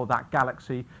star or that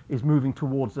galaxy, is moving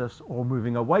towards us or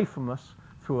moving away from us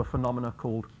through a phenomena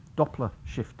called Doppler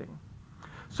shifting.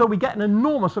 So we get an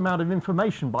enormous amount of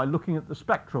information by looking at the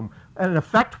spectrum. And in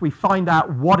effect, we find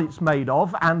out what it's made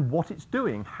of and what it's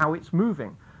doing, how it's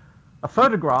moving. A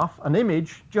photograph, an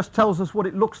image, just tells us what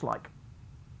it looks like.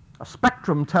 A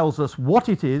spectrum tells us what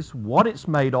it is, what it's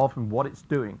made of, and what it's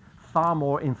doing. Far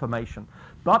more information.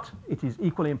 But it is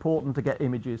equally important to get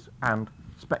images and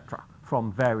spectra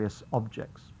from various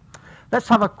objects. Let's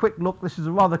have a quick look. This is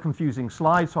a rather confusing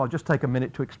slide, so I'll just take a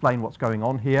minute to explain what's going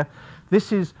on here.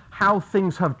 This is how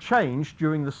things have changed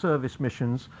during the service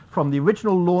missions from the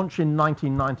original launch in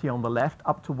 1990 on the left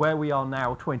up to where we are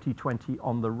now, 2020,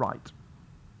 on the right.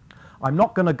 I'm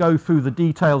not going to go through the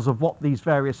details of what these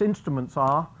various instruments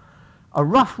are. A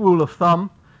rough rule of thumb,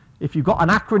 if you've got an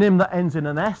acronym that ends in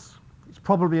an S, it's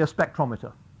probably a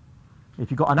spectrometer.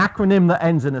 If you've got an acronym that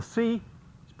ends in a C,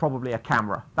 it's probably a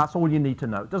camera. That's all you need to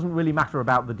know. It doesn't really matter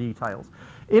about the details.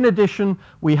 In addition,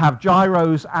 we have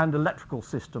gyros and electrical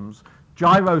systems.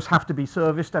 Gyros have to be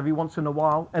serviced every once in a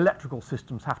while. Electrical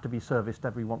systems have to be serviced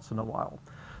every once in a while.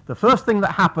 The first thing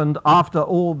that happened after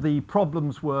all the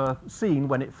problems were seen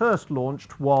when it first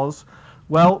launched was,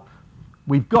 well,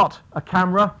 we've got a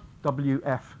camera,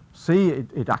 WFC,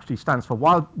 it actually stands for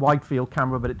wide field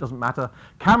camera, but it doesn't matter.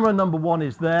 Camera number 1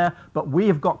 is there, but we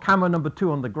have got camera number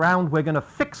 2 on the ground. We're going to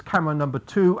fix camera number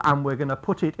 2 and we're going to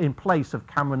put it in place of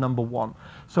camera number 1.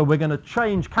 So we're going to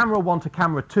change camera 1 to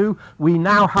camera 2. We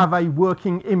now have a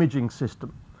working imaging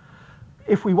system.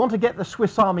 If we want to get the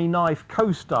Swiss Army knife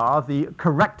CoStar, the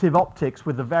corrective optics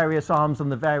with the various arms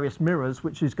and the various mirrors,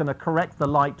 which is going to correct the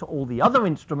light to all the other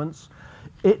instruments,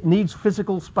 it needs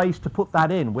physical space to put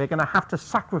that in. We're going to have to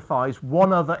sacrifice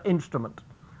one other instrument.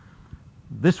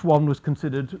 This one was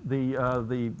considered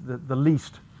the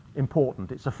least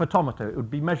important. It's a photometer. It would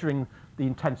be measuring the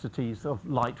intensities of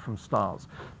light from stars.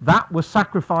 That was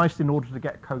sacrificed in order to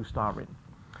get CoStar in.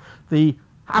 The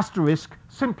asterisk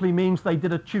simply means they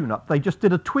did a tune-up. They just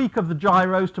did a tweak of the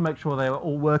gyros to make sure they were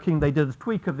all working. They did a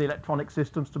tweak of the electronic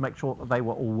systems to make sure that they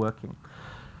were all working.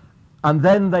 And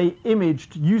then they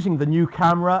imaged using the new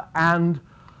camera, and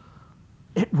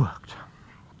it worked.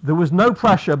 There was no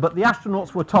pressure, but the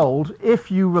astronauts were told,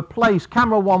 if you replace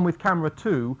camera 1 with camera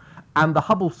 2 and the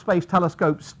Hubble Space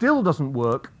Telescope still doesn't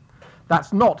work,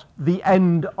 that's not the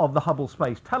end of the Hubble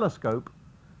Space Telescope.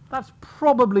 That's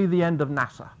probably the end of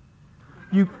NASA.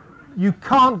 You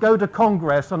can't go to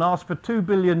Congress and ask for $2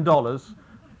 billion,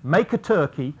 make a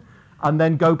turkey, and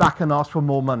then go back and ask for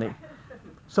more money.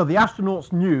 So the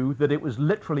astronauts knew that it was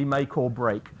literally make or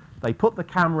break. They put the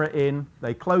camera in,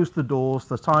 they closed the doors,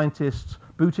 the scientists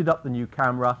booted up the new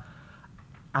camera,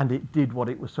 and it did what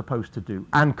it was supposed to do.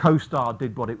 And CoStar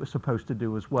did what it was supposed to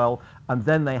do as well, and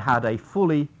then they had a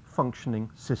fully functioning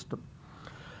system.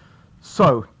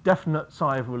 So, definite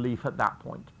sigh of relief at that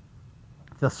point.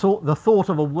 The thought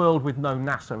of a world with no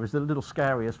NASA is a little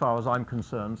scary as far as I'm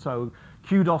concerned, so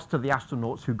kudos to the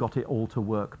astronauts who got it all to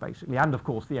work, basically, and of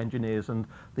course the engineers and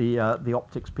the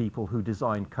optics people who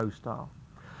designed CoStar.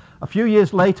 A few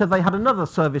years later, they had another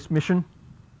service mission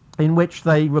in which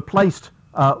they replaced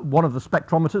one of the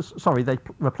spectrometers. Sorry, they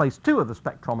replaced 2 of the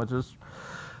spectrometers.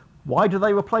 Why do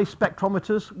they replace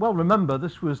spectrometers? Well, remember,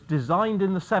 this was designed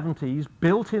in the 70s,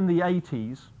 built in the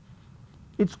 80s.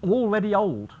 It's already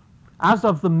old. As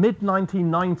of the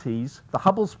mid-1990s, the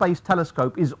Hubble Space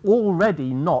Telescope is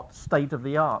already not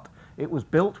state-of-the-art. It was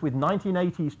built with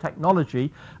 1980s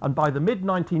technology, and by the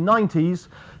mid-1990s,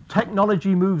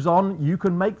 technology moves on, you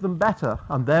can make them better,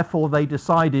 and therefore they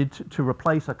decided to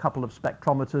replace a couple of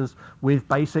spectrometers with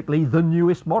basically the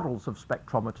newest models of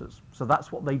spectrometers. So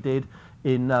that's what they did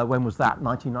in, when was that?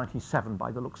 1997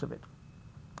 by the looks of it.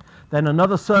 Then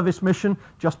another service mission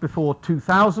just before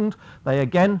 2000, they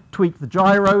again tweaked the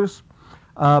gyros.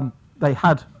 They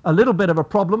had a little bit of a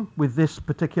problem with this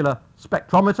particular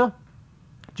spectrometer.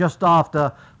 Just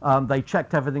after they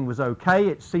checked everything was okay,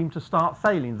 it seemed to start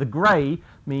failing. The grey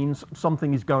means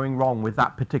something is going wrong with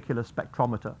that particular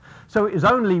spectrometer. So it is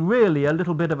only really a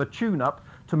little bit of a tune-up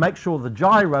to make sure the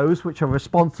gyros, which are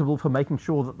responsible for making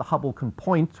sure that the Hubble can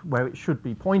point where it should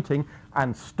be pointing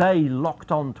and stay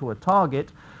locked on to a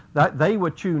target, that they were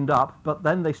tuned up, but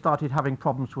then they started having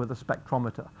problems with the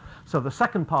spectrometer. So the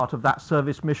second part of that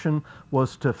service mission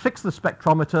was to fix the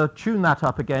spectrometer, tune that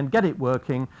up again, get it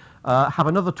working, have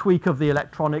another tweak of the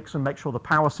electronics and make sure the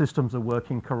power systems are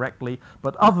working correctly.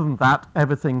 But other than that,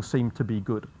 everything seemed to be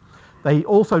good. They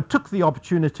also took the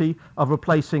opportunity of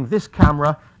replacing this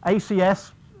camera,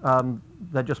 SAS.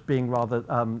 They're just being rather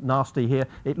nasty here.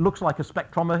 It looks like a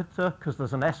spectrometer because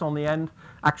there's an S on the end.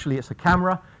 Actually, it's a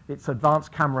camera. It's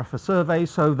advanced camera for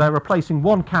surveys. So they're replacing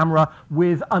one camera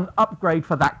with an upgrade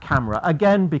for that camera.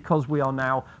 Again, because we are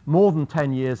now more than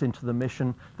 10 years into the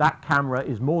mission, that camera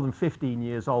is more than 15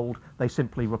 years old. They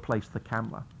simply replaced the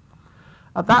camera.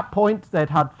 At that point, they'd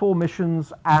had 4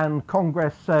 missions, and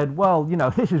Congress said, well, you know,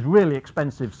 this is really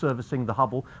expensive servicing the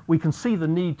Hubble. We can see the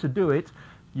need to do it.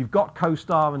 You've got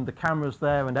CoStar and the cameras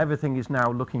there and everything is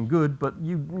now looking good, but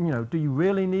you know, do you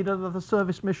really need another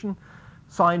service mission?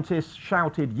 scientists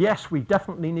shouted, yes, we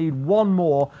definitely need one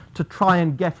more to try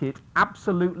and get it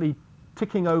absolutely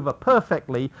ticking over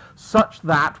perfectly, such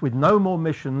that with no more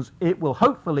missions it will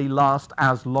hopefully last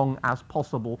as long as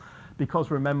possible, because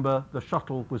remember, the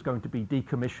shuttle was going to be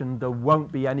decommissioned. There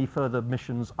won't be any further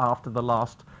missions after the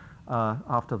last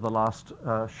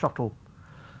shuttle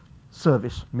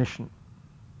service mission.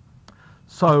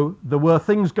 So there were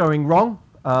things going wrong.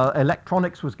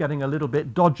 Electronics was getting a little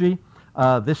bit dodgy.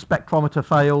 This spectrometer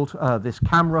failed, this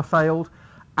camera failed,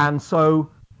 and so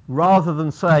rather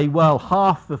than say, well,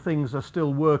 half the things are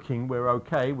still working, we're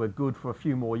okay, we're good for a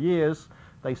few more years,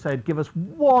 they said, give us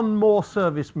one more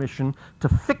service mission to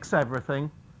fix everything,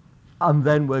 and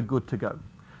then we're good to go.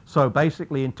 So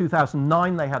basically in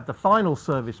 2009 they had the final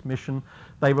service mission.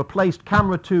 They replaced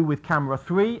camera 2 with camera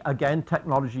 3. Again,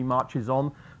 technology marches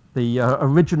on. The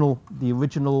original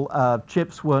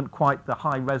chips weren't quite the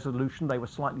high resolution. They were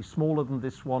slightly smaller than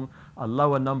this one, a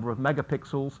lower number of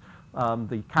megapixels.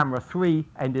 The camera 3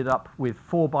 ended up with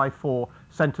 4 by 4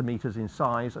 centimeters in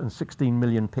size and 16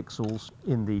 million pixels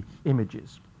in the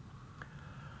images.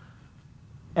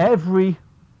 Every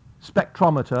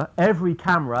spectrometer, every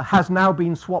camera has now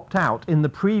been swapped out. In the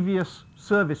previous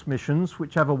service missions,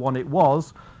 whichever one it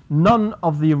was, none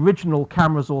of the original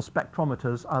cameras or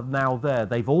spectrometers are now there.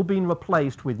 They've all been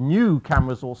replaced with new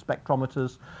cameras or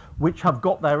spectrometers which have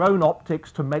got their own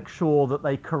optics to make sure that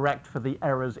they correct for the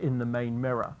errors in the main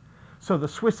mirror. So the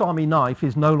Swiss Army knife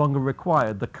is no longer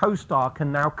required. The CoStar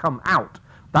can now come out.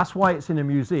 That's why it's in a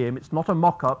museum. It's not a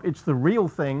mock-up, it's the real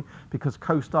thing, because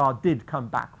CoStar did come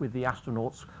back with the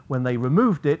astronauts when they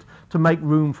removed it to make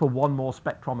room for one more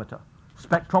spectrometer.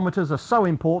 Spectrometers are so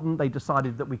important, they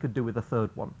decided that we could do with a third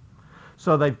one.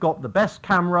 So they've got the best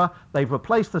camera, they've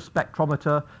replaced the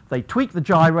spectrometer, they tweak the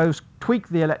gyros, tweak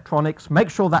the electronics, make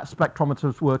sure that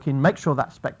spectrometer's working, make sure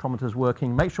that spectrometer's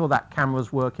working, make sure that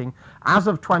camera's working. As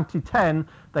of 2010,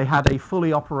 they had a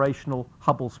fully operational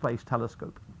Hubble Space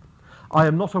Telescope. I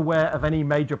am not aware of any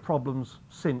major problems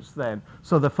since then.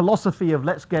 So the philosophy of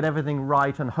let's get everything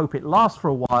right and hope it lasts for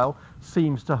a while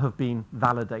seems to have been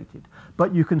validated.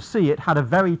 But you can see it had a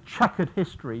very checkered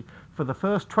history. For the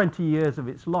first 20 years of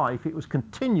its life, it was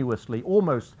continuously,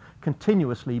 almost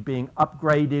continuously being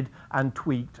upgraded and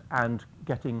tweaked and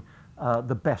getting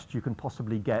the best you can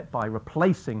possibly get by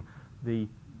replacing the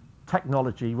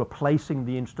technology, replacing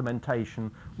the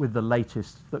instrumentation with the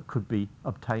latest that could be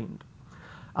obtained.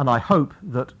 And I hope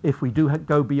that if we do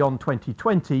go beyond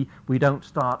 2020, we don't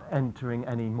start entering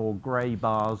any more grey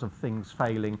bars of things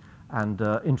failing and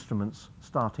instruments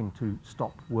starting to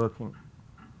stop working.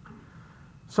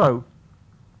 So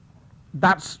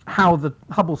that's how the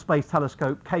Hubble Space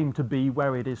Telescope came to be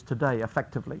where it is today,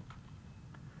 effectively.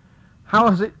 How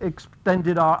has it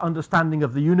extended our understanding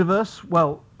of the universe?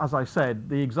 Well, as I said,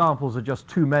 the examples are just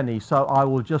too many, so I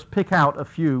will just pick out a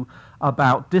few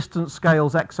about distance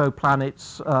scales,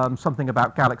 exoplanets, something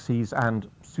about galaxies and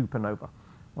supernova.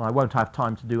 Well, I won't have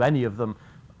time to do any of them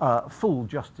full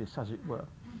justice, as it were.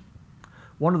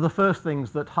 One of the first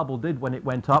things that Hubble did when it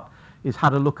went up is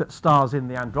had a look at stars in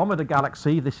the Andromeda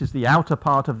Galaxy. This is the outer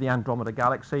part of the Andromeda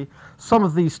Galaxy. Some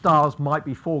of these stars might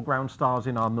be foreground stars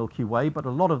in our Milky Way, but a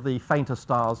lot of the fainter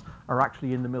stars are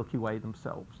actually in the Milky Way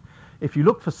themselves. If you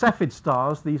look for Cepheid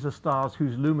stars, these are stars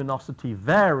whose luminosity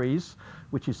varies,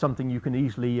 which is something you can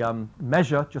easily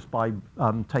measure just by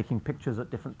taking pictures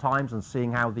at different times and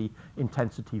seeing how the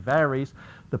intensity varies.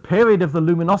 The period of the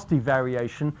luminosity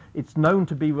variation, it's known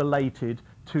to be related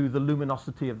to the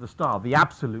luminosity of the star, the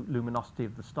absolute luminosity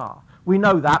of the star. We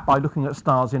know that by looking at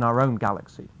stars in our own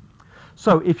galaxy.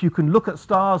 So if you can look at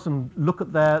stars and look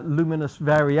at their luminous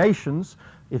variations,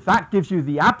 if that gives you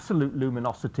the absolute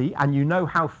luminosity and you know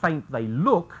how faint they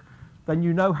look, then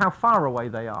you know how far away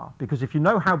they are. Because if you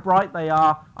know how bright they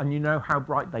are and you know how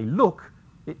bright they look,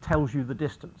 it tells you the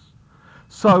distance.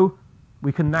 So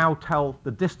we can now tell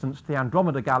the distance to the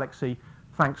Andromeda Galaxy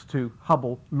thanks to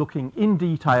Hubble looking in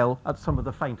detail at some of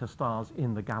the fainter stars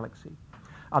in the galaxy.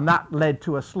 And that led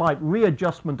to a slight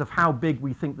readjustment of how big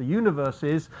we think the universe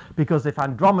is, because if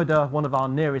Andromeda, one of our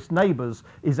nearest neighbors,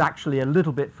 is actually a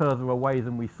little bit further away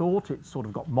than we thought, it sort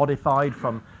of got modified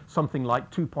from something like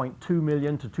 2.2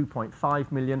 million to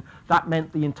 2.5 million. That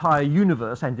meant the entire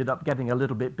universe ended up getting a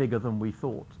little bit bigger than we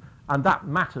thought. And that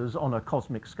matters on a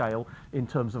cosmic scale in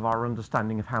terms of our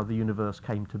understanding of how the universe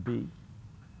came to be.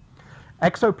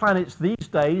 Exoplanets these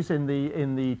days, in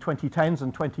the 2010s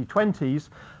and 2020s,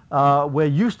 we're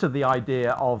used to the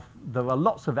idea of there are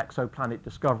lots of exoplanet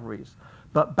discoveries.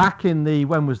 But back in the,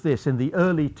 when was this? In the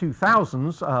early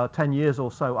 2000s, 10 years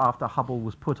or so after Hubble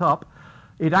was put up,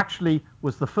 it actually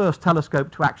was the first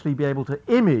telescope to actually be able to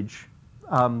image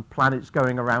planets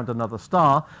going around another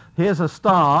star. Here's a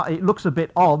star. It looks a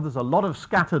bit odd. There's a lot of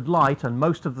scattered light, and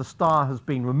most of the star has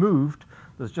been removed.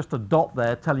 There's just a dot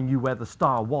there telling you where the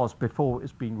star was before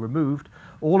it's been removed.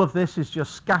 All of this is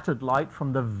just scattered light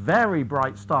from the very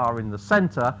bright star in the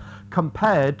center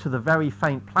compared to the very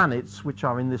faint planets which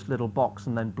are in this little box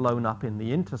and then blown up in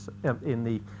the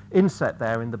inset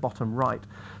there in the bottom right.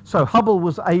 So Hubble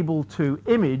was able to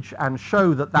image and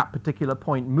show that that particular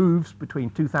point moves between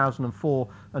 2004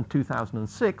 and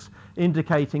 2006,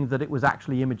 indicating that it was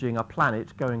actually imaging a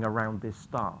planet going around this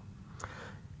star.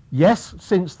 Yes,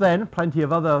 since then, plenty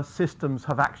of other systems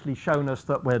have actually shown us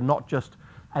that we're not just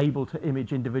able to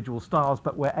image individual stars,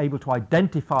 but we're able to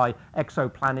identify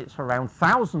exoplanets around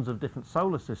thousands of different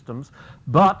solar systems,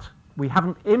 but we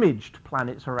haven't imaged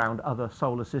planets around other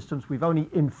solar systems. We've only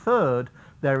inferred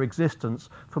their existence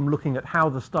from looking at how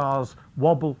the stars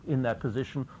wobble in their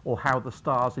position or how the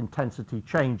star's intensity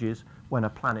changes when a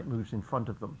planet moves in front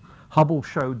of them. Hubble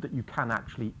showed that you can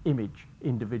actually image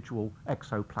individual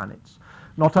exoplanets.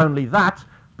 Not only that,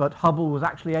 but Hubble was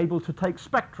actually able to take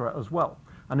spectra as well.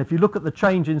 And if you look at the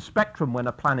change in spectrum when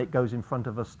a planet goes in front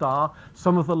of a star,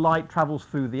 some of the light travels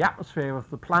through the atmosphere of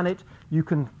the planet. You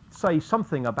can say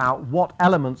something about what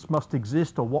elements must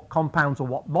exist or what compounds or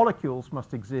what molecules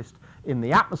must exist in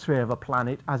the atmosphere of a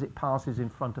planet as it passes in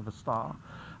front of a star.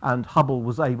 And Hubble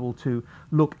was able to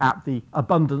look at the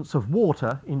abundance of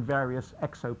water in various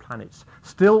exoplanets.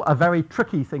 Still a very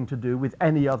tricky thing to do with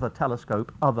any other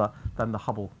telescope other than the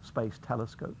Hubble Space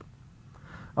Telescope.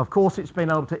 Of course, it's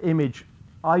been able to image,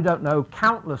 I don't know,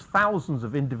 countless thousands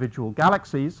of individual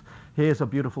galaxies. Here's a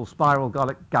beautiful spiral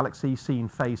galaxy seen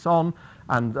face on,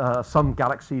 and some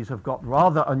galaxies have got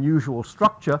rather unusual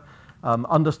structure.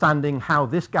 Understanding how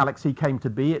this galaxy came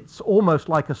to be, it's almost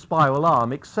like a spiral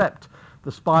arm, except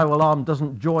the spiral arm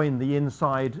doesn't join the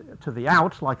inside to the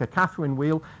out like a Catherine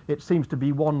wheel. It seems to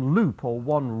be one loop or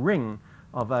one ring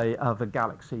of a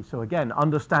galaxy. So again,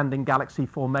 understanding galaxy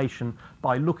formation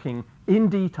by looking in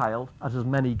detail at as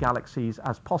many galaxies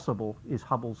as possible is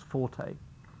Hubble's forte.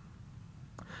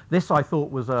 This I thought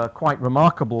was a quite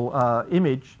remarkable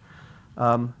image.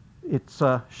 It's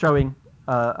showing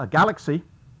a galaxy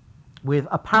with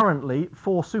apparently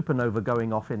 4 supernovae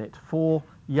going off in it, 4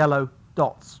 yellow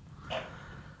dots.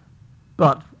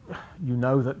 But you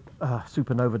know that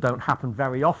supernovae don't happen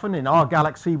very often. In our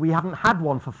galaxy, we haven't had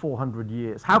one for 400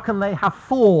 years. How can they have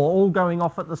 4 all going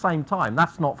off at the same time?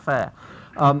 That's not fair.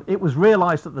 It was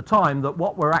realized at the time that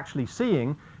what we're actually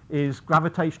seeing is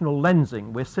gravitational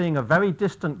lensing. We're seeing a very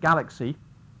distant galaxy.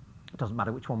 It doesn't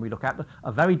matter which one we look at,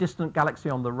 a very distant galaxy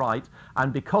on the right,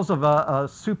 and because of a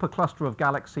supercluster of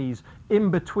galaxies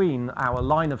in between our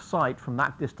line of sight from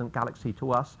that distant galaxy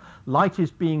to us, light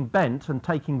is being bent and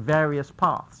taking various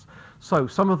paths. So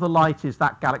some of the light is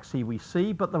that galaxy we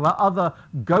see, but there are other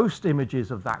ghost images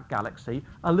of that galaxy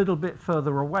a little bit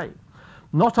further away.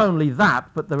 Not only that,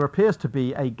 but there appears to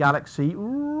be a galaxy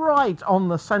right on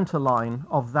the center line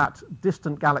of that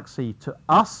distant galaxy to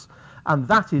us, and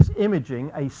that is imaging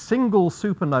a single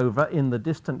supernova in the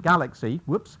distant galaxy.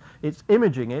 Whoops, it's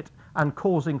imaging it and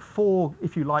causing 4,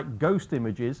 if you like, ghost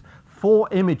images, 4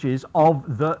 images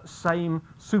of the same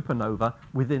supernova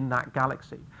within that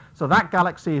galaxy. So that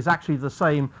galaxy is actually the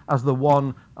same as the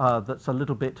one that's a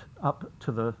little bit up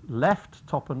to the left,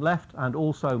 top and left, and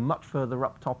also much further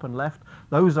up top and left.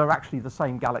 Those are actually the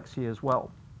same galaxy as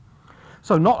well.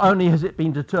 So not only has it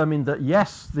been determined that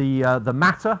yes, the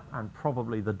matter, and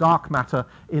probably the dark matter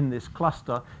in this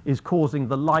cluster, is causing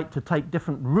the light to take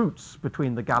different routes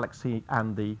between the galaxy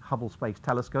and the Hubble Space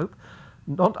Telescope.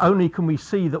 Not only can we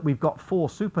see that we've got 4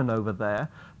 supernovae there,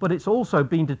 but it's also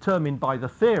been determined by the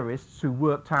theorists who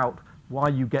worked out why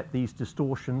you get these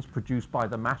distortions produced by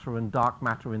the matter and dark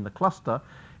matter in the cluster.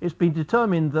 It's been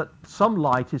determined that some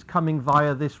light is coming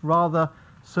via this rather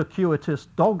circuitous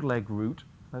dogleg route,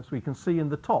 as we can see in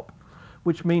the top,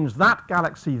 which means that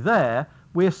galaxy there,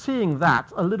 we're seeing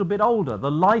that a little bit older.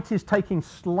 The light is taking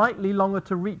slightly longer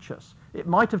to reach us. It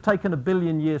might have taken 1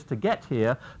 billion years to get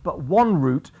here, but one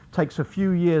route takes a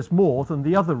few years more than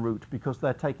the other route because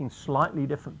they're taking slightly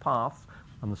different paths,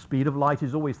 and the speed of light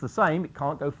is always the same. It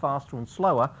can't go faster and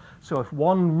slower. So if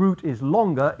one route is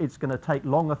longer, it's going to take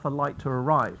longer for light to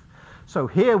arrive. So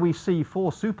here we see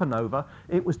 4 supernovae.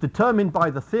 It was determined by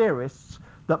the theorists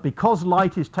that because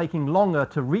light is taking longer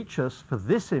to reach us for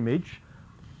this image,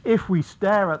 if we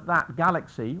stare at that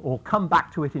galaxy or come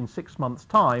back to it in 6 months'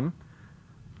 time,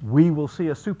 we will see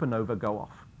a supernova go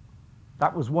off.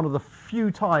 That was one of the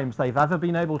few times they've ever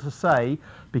been able to say,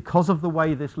 because of the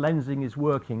way this lensing is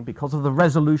working, because of the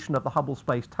resolution of the Hubble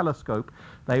Space Telescope,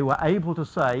 they were able to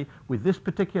say, with this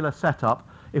particular setup,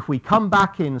 If we come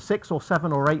back in 6 or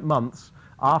 7 or 8 months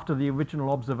after the original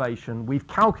observation, we've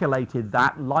calculated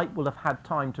that light will have had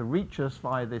time to reach us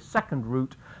via this second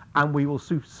route, and we will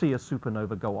see a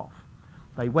supernova go off.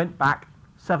 They went back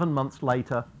 7 months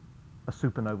later, a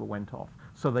supernova went off.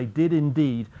 So they did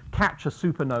indeed catch a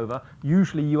supernova.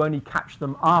 Usually you only catch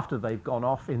them after they've gone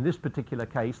off. In this particular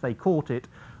case, they caught it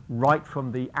right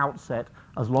from the outset,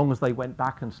 as long as they went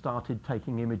back and started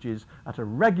taking images at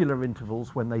irregular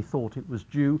intervals when they thought it was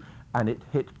due, and it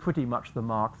hit pretty much the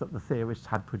mark that the theorists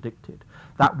had predicted.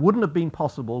 That wouldn't have been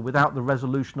possible without the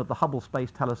resolution of the Hubble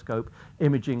Space Telescope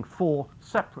imaging 4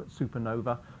 separate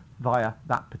supernovae via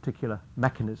that particular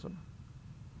mechanism.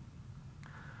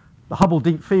 The Hubble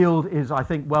Deep Field is, I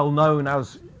think, well known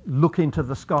as look into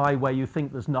the sky where you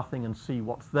think there's nothing and see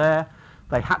what's there.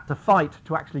 They had to fight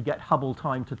to actually get Hubble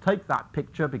time to take that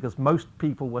picture, because most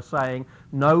people were saying,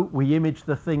 no, we image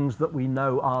the things that we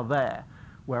know are there.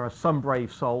 Whereas some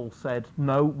brave soul said,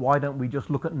 no, why don't we just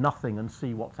look at nothing and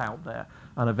see what's out there?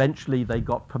 And eventually they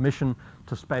got permission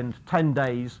to spend 10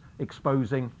 days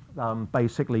exposing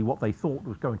basically what they thought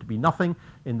was going to be nothing.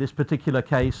 In this particular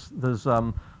case, there's,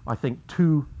 I think,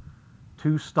 two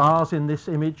stars in this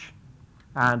image,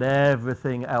 and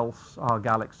everything else are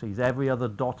galaxies. Every other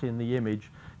dot in the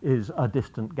image is a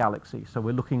distant galaxy. So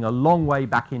we're looking a long way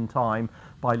back in time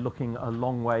by looking a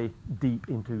long way deep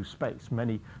into space,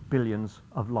 many billions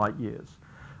of light years.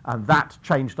 And that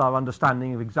changed our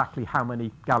understanding of exactly how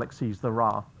many galaxies there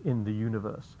are in the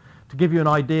universe. To give you an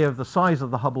idea of the size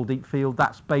of the Hubble Deep Field,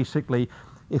 that's basically,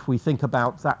 if we think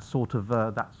about that sort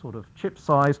of chip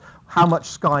size, how much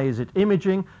sky is it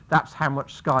imaging? That's how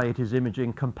much sky it is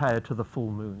imaging compared to the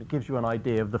full moon. It gives you an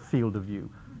idea of the field of view.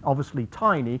 Obviously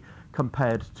tiny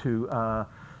compared to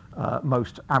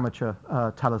most amateur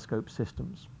telescope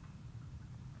systems.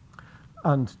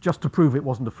 And just to prove it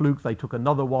wasn't a fluke, they took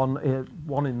another one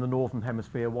in the northern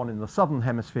hemisphere, one in the southern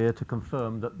hemisphere, to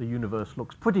confirm that the universe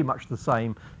looks pretty much the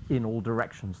same in all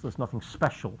directions. There's nothing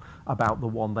special about the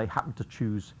one they happened to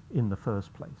choose in the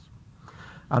first place.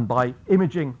 And by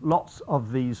imaging lots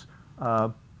of these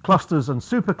clusters and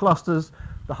superclusters,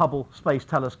 the Hubble Space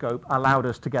Telescope allowed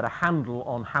us to get a handle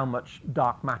on how much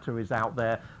dark matter is out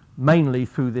there, mainly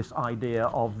through this idea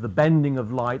of the bending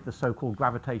of light, the so-called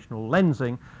gravitational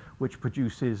lensing, which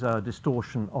produces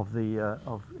distortion of the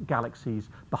galaxies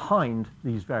behind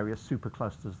these various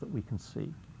superclusters that we can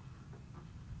see.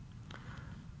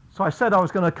 So I said I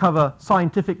was going to cover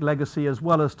scientific legacy as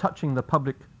well as touching the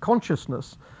public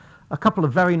consciousness. A couple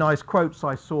of very nice quotes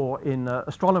I saw in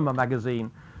Astronomer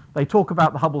magazine. They talk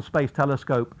about the Hubble Space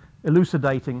Telescope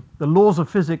elucidating the laws of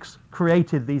physics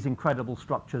created these incredible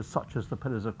structures, such as the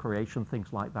pillars of creation,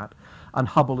 things like that, and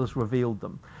Hubble has revealed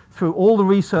them. Through all the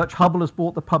research, Hubble has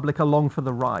brought the public along for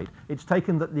the ride. It's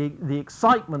taken the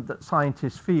excitement that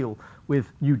scientists feel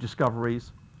with new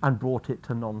discoveries and brought it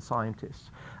to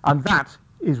non-scientists. And that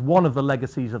is one of the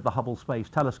legacies of the Hubble Space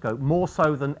Telescope, more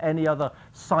so than any other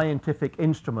scientific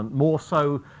instrument, more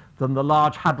so than the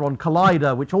Large Hadron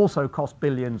Collider, which also cost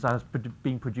billions and has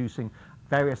been producing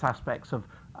various aspects of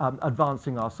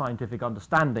advancing our scientific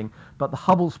understanding. But the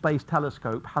Hubble Space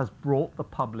Telescope has brought the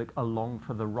public along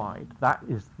for the ride. That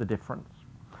is the difference.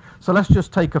 So let's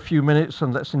just take a few minutes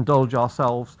and let's indulge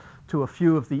ourselves to a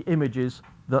few of the images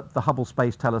that the Hubble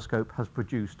Space Telescope has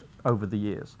produced over the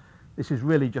years. This is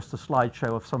really just a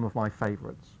slideshow of some of my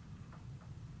favorites.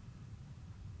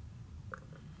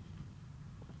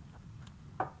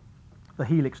 The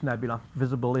Helix Nebula,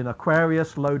 visible in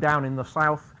Aquarius, low down in the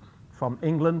south from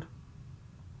England.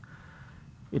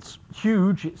 It's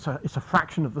huge. It's a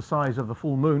fraction of the size of the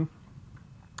full moon,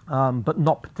 but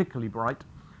not particularly bright.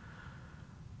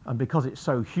 And because it's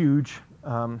so huge,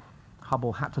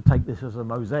 Hubble had to take this as a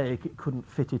mosaic. It couldn't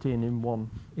fit it in one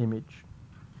image.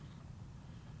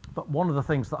 But one of the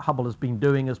things that Hubble has been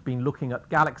doing has been looking at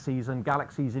galaxies and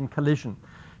galaxies in collision.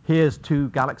 Here's two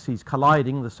galaxies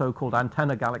colliding, the so-called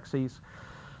antenna galaxies.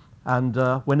 And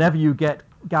whenever you get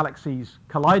galaxies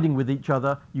colliding with each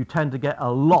other, you tend to get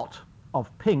a lot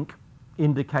of pink,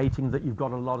 indicating that you've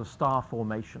got a lot of star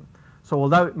formation. So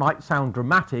although it might sound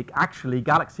dramatic, actually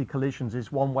galaxy collisions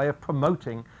is one way of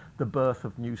promoting the birth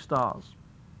of new stars.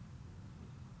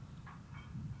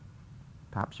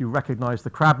 Perhaps you recognize the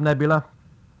Crab Nebula,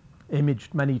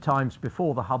 imaged many times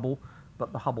before the Hubble,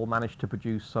 but the Hubble managed to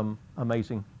produce some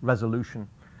amazing resolution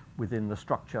within the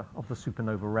structure of the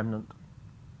supernova remnant.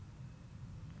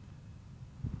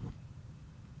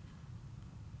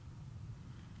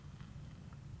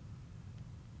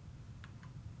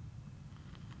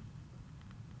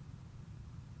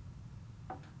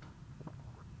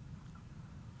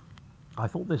 I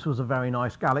thought this was a very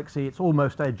nice galaxy. It's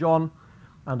almost edge on.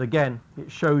 And again,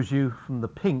 it shows you from the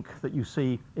pink that you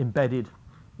see embedded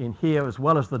in here, as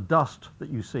well as the dust that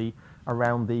you see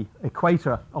around the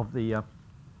equator of the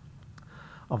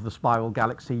spiral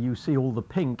galaxy. You see all the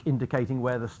pink indicating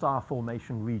where the star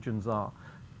formation regions are.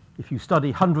 If you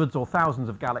study hundreds or thousands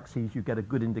of galaxies, you get a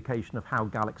good indication of how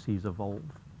galaxies evolve.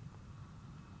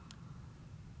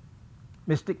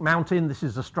 Mystic Mountain, this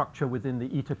is a structure within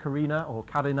the Eta Carinae or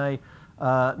Carinae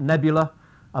nebula,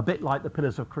 a bit like the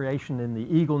Pillars of Creation in the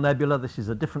Eagle Nebula. This is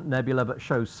a different nebula but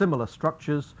shows similar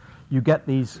structures. You get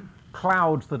these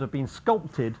clouds that have been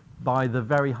sculpted by the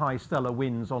very high stellar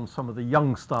winds on some of the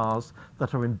young stars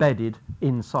that are embedded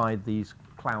inside these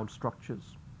cloud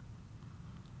structures.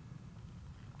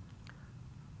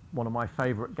 One of my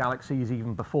favorite galaxies,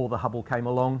 even before the Hubble came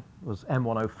along, was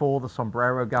M104, the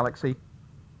Sombrero Galaxy.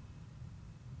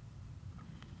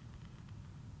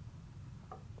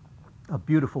 A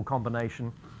beautiful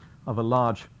combination of a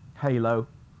large halo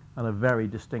and a very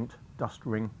distinct dust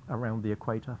ring around the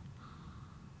equator.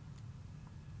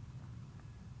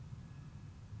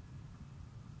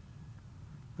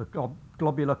 The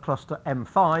globular cluster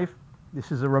M5,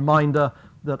 this is a reminder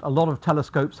that a lot of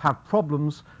telescopes have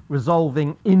problems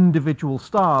resolving individual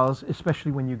stars,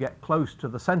 especially when you get close to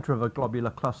the center of a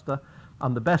globular cluster,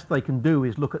 and the best they can do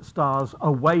is look at stars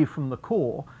away from the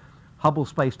core. Hubble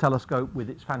Space Telescope, with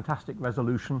its fantastic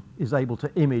resolution, is able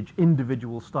to image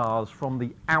individual stars from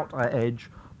the outer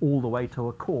edge all the way to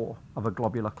a core of a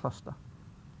globular cluster.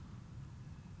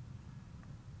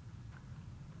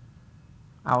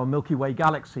 Our Milky Way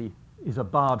galaxy is a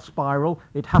barred spiral.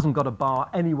 It hasn't got a bar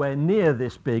anywhere near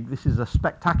this big. This is a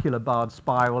spectacular barred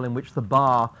spiral in which the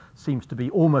bar seems to be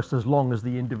almost as long as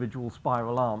the individual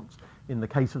spiral arms. In the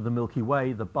case of the Milky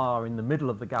Way, the bar in the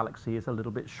middle of the galaxy is a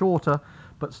little bit shorter,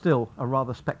 but still a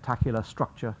rather spectacular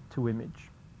structure to image.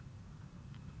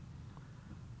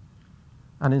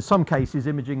 And in some cases,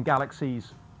 imaging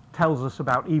galaxies tells us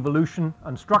about evolution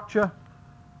and structure,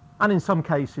 and in some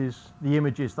cases, the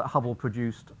images that Hubble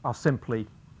produced are simply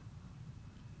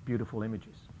beautiful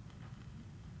images.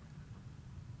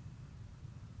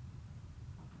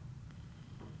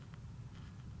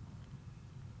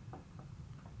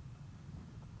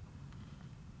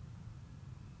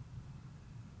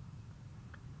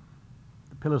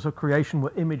 Pillars of Creation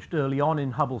were imaged early on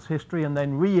in Hubble's history and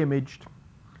then re-imaged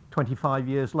 25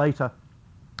 years later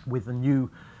with the new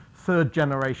third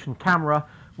generation camera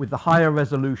with the higher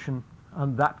resolution.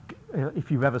 And that,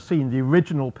 if you've ever seen the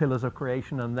original Pillars of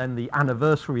Creation and then the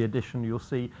anniversary edition, you'll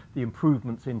see the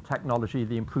improvements in technology,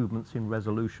 the improvements in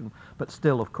resolution, but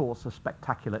still, of course, a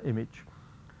spectacular image,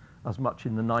 as much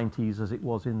in the 90s as it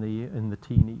was in the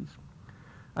teenies.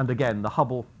 And again, the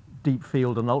Hubble deep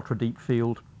field and ultra deep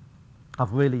field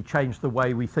have really changed the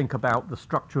way we think about the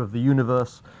structure of the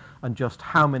universe and just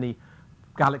how many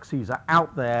galaxies are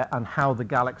out there and how the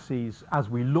galaxies, as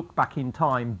we look back in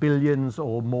time, billions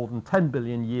or more than 10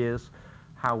 billion years,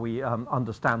 how we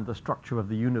understand the structure of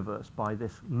the universe by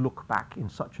this look back in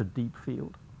such a deep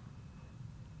field.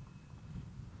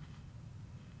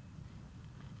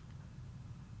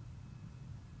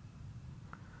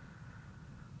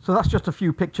 So that's just a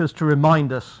few pictures to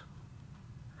remind us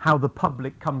how the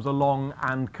public comes along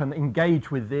and can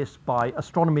engage with this by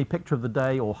Astronomy Picture of the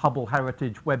Day or Hubble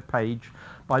Heritage webpage.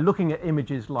 By looking at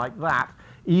images like that,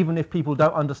 even if people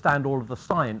don't understand all of the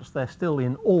science, they're still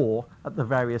in awe at the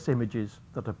various images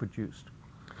that are produced.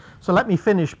 So let me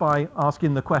finish by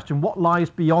asking the question, what lies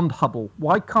beyond Hubble?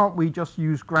 Why can't we just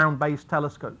use ground-based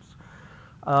telescopes?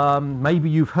 Maybe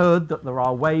you've heard that there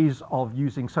are ways of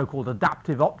using so-called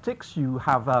adaptive optics. You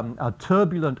have a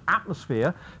turbulent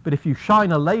atmosphere, but if you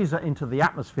shine a laser into the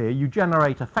atmosphere, you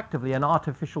generate effectively an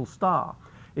artificial star.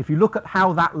 If you look at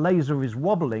how that laser is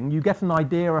wobbling, you get an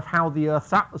idea of how the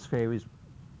Earth's atmosphere is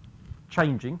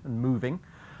changing and moving.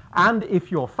 And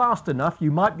if you're fast enough,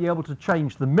 you might be able to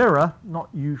change the mirror, not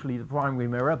usually the primary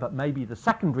mirror, but maybe the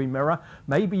secondary mirror.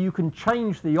 Maybe you can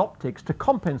change the optics to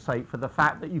compensate for the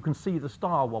fact that you can see the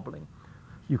star wobbling.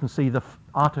 You can see the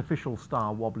artificial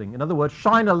star wobbling. In other words,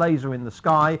 shine a laser in the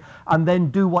sky and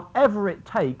then do whatever it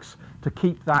takes to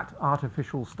keep that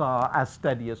artificial star as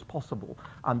steady as possible.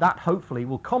 And that hopefully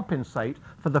will compensate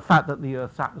for the fact that the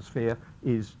Earth's atmosphere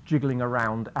is jiggling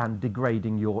around and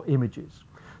degrading your images.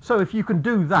 So if you can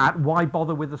do that, why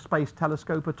bother with a space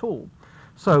telescope at all?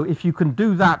 So if you can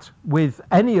do that with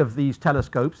any of these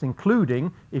telescopes,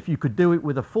 including if you could do it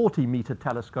with a 40-meter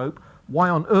telescope, why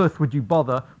on earth would you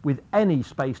bother with any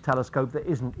space telescope that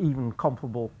isn't even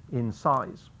comparable in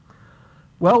size?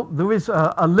 Well, there is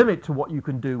a limit to what you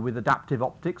can do with adaptive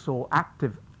optics or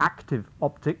active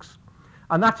optics,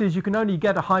 and that is you can only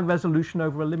get a high resolution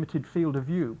over a limited field of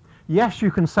view. Yes,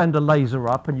 you can send a laser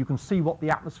up and you can see what the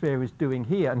atmosphere is doing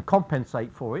here and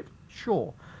compensate for it,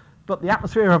 sure. But the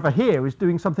atmosphere over here is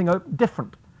doing something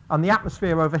different, and the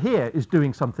atmosphere over here is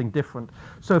doing something different.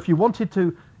 So if you wanted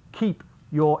to keep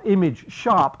your image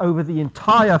sharp over the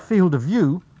entire field of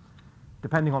view,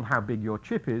 depending on how big your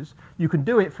chip is, you can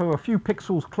do it for a few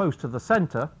pixels close to the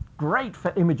center. Great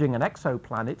for imaging an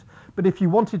exoplanet, but if you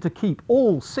wanted to keep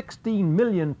all 16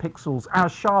 million pixels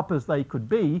as sharp as they could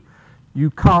be, you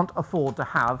can't afford to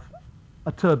have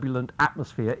a turbulent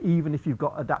atmosphere. Even if you've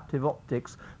got adaptive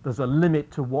optics, there's a limit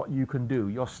to what you can do.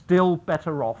 You're still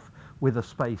better off with a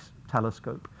space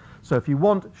telescope. So if you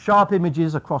want sharp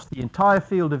images across the entire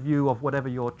field of view of whatever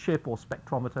your chip or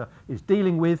spectrometer is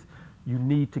dealing with, you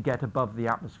need to get above the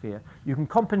atmosphere. You can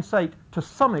compensate to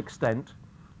some extent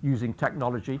using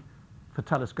technology for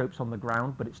telescopes on the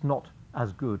ground, but it's not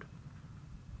as good.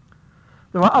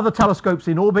 There are other telescopes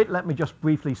in orbit. Let me just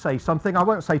briefly say something. I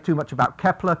won't say too much about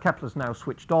Kepler. Kepler's now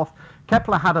switched off.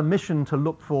 Kepler had a mission to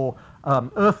look for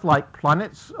Earth-like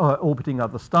planets orbiting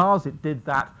other stars. It did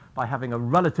that by having a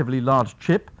relatively large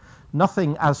chip,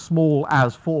 nothing as small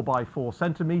as 4 by 4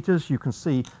 centimeters. You can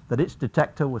see that its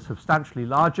detector was substantially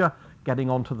larger, getting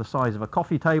onto the size of a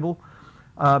coffee table.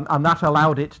 And that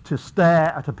allowed it to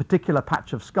stare at a particular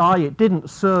patch of sky. It didn't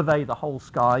survey the whole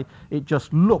sky. It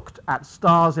just looked at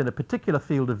stars in a particular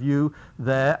field of view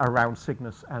there around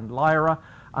Cygnus and Lyra.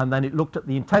 And then it looked at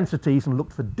the intensities and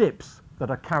looked for dips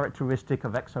that are characteristic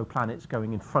of exoplanets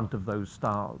going in front of those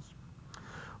stars.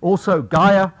 Also,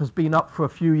 Gaia has been up for a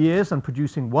few years and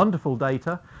producing wonderful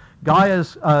data.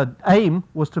 Gaia's aim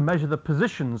was to measure the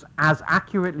positions as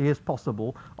accurately as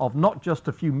possible of not just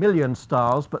a few million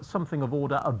stars, but something of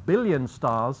order 1 billion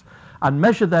stars, and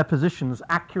measure their positions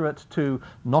accurate to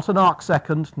not an arc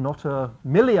second, not a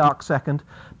milliarc second,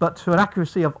 but to an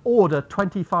accuracy of order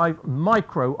 25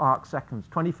 micro arc seconds,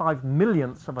 25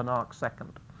 millionths of an arc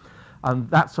second. And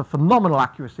that's a phenomenal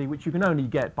accuracy, which you can only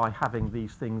get by having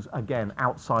these things, again,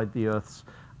 outside the Earth's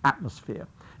atmosphere.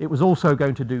 It was also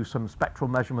going to do some spectral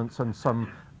measurements and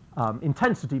some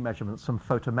intensity measurements, some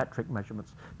photometric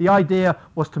measurements. The idea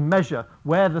was to measure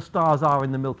where the stars are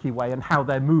in the Milky Way and how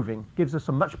they're moving. Gives us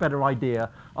a much better idea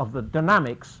of the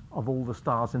dynamics of all the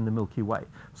stars in the Milky Way.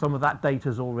 Some of that data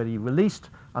is already released,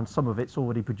 and some of it's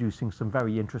already producing some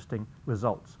very interesting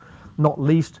results. Not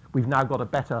least, we've now got a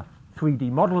better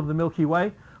 3D model of the Milky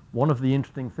Way. One of the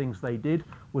interesting things they did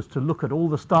was to look at all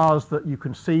the stars that you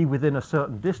can see within a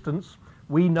certain distance.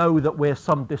 We know that we're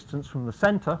some distance from the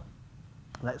center,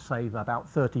 let's say about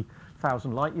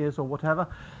 30,000 light years or whatever.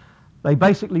 They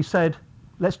basically said,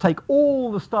 let's take all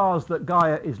the stars that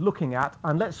Gaia is looking at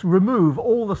and let's remove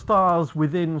all the stars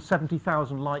within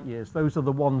 70,000 light years. Those are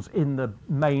the ones in the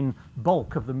main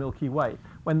bulk of the Milky Way.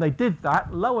 When they did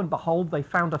that, lo and behold, they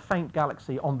found a faint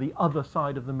galaxy on the other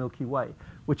side of the Milky Way,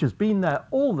 which has been there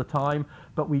all the time,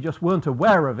 but we just weren't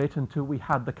aware of it until we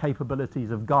had the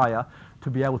capabilities of Gaia to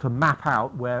be able to map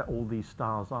out where all these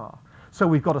stars are. So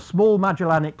we've got a small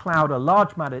Magellanic Cloud, a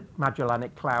large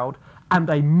Magellanic Cloud, and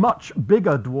a much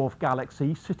bigger dwarf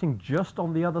galaxy sitting just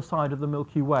on the other side of the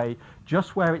Milky Way,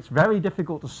 just where it's very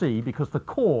difficult to see because the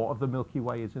core of the Milky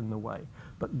Way is in the way.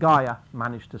 But Gaia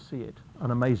managed to see it, an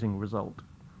amazing result.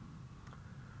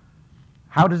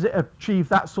 How does it achieve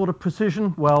that sort of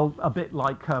precision? Well, a bit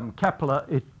like Kepler,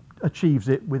 it achieves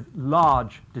it with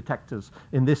large detectors.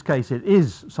 In this case, it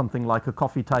is something like a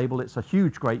coffee table. It's a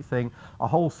huge, great thing, a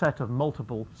whole set of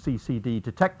multiple CCD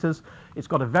detectors. It's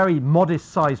got a very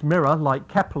modest sized mirror like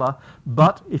Kepler,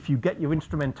 but if you get your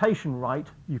instrumentation right,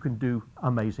 you can do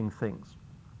amazing things.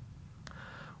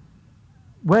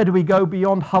 Where do we go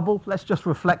beyond Hubble? Let's just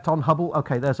reflect on Hubble.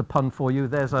 Okay, there's a pun for you.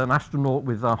 There's an astronaut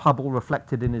with Hubble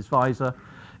reflected in his visor.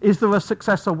 Is there a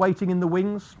successor waiting in the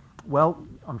wings? Well,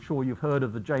 I'm sure you've heard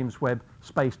of the James Webb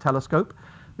Space Telescope.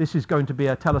 This is going to be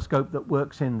a telescope that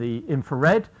works in the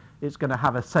infrared. It's going to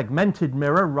have a segmented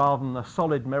mirror rather than a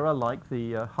solid mirror like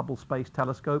the Hubble Space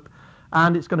Telescope.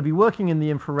 And it's going to be working in the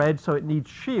infrared, so it needs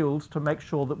shields to make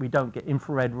sure that we don't get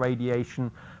infrared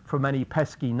radiation from any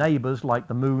pesky neighbors like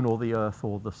the moon or the Earth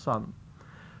or the sun.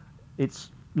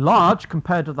 It's large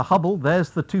compared to the Hubble. There's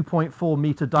the 2.4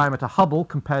 meter diameter Hubble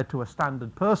compared to a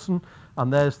standard person,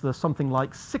 and there's the something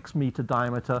like 6 meter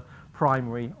diameter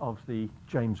primary of the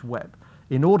James Webb.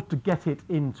 In order to get it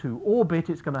into orbit,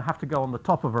 it's going to have to go on the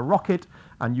top of a rocket,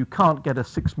 and you can't get a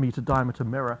 6 meter diameter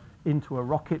mirror into a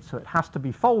rocket, so it has to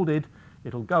be folded.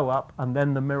 It'll go up, and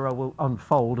then the mirror will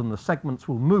unfold, and the segments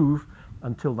will move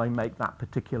until they make that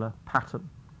particular pattern.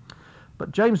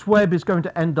 But James Webb is going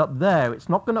to end up there. It's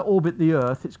not going to orbit the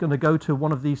Earth. It's going to go to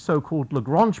one of these so-called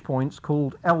Lagrange points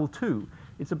called L2.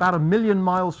 It's about 1 million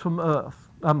miles from Earth.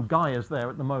 Gaia's there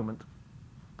at the moment.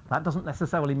 That doesn't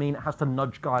necessarily mean it has to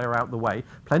nudge Gaia out the way.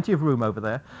 Plenty of room over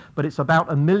there. But it's about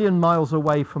 1 million miles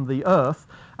away from the Earth,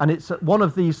 and it's at one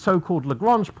of these so-called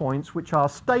Lagrange points, which are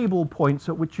stable points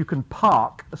at which you can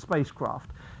park a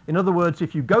spacecraft. In other words,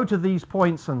 if you go to these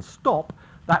points and stop,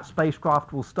 that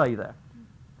spacecraft will stay there.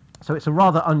 So it's a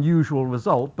rather unusual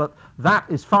result, but that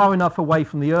is far enough away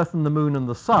from the Earth and the Moon and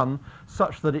the Sun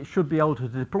such that it should be able to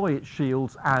deploy its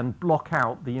shields and block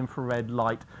out the infrared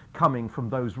light coming from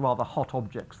those rather hot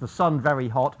objects. The Sun very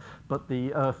hot, but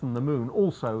the Earth and the Moon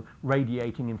also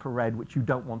radiating infrared, which you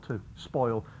don't want to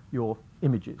spoil your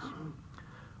images.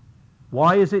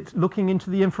 Why is it looking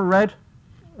into the infrared?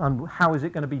 And how is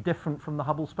it going to be different from the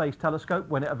Hubble Space Telescope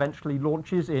when it eventually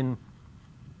launches in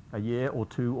a year or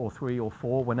 2 or 3 or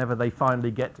 4, whenever they finally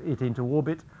get it into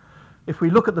orbit? If we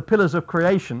look at the pillars of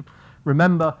creation,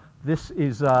 remember this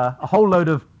is a whole load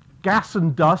of gas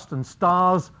and dust, and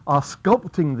stars are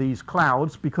sculpting these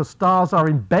clouds because stars are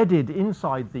embedded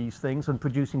inside these things and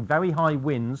producing very high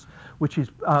winds, which is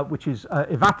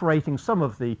evaporating some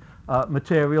of the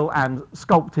material and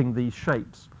sculpting these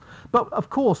shapes. But of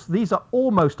course, these are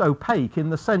almost opaque in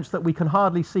the sense that we can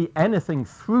hardly see anything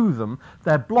through them.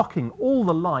 They're blocking all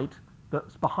the light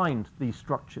that's behind these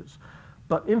structures.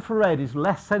 But infrared is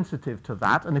less sensitive to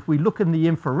that, and if we look in the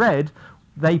infrared,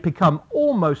 they become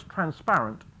almost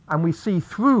transparent, and we see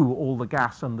through all the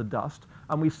gas and the dust,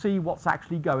 and we see what's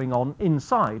actually going on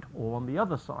inside or on the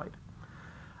other side.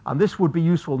 And this would be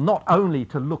useful not only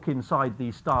to look inside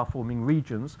these star-forming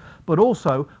regions, but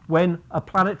also when a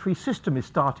planetary system is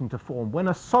starting to form. When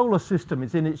a solar system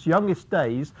is in its youngest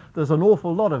days, there's an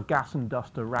awful lot of gas and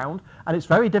dust around, and it's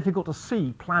very difficult to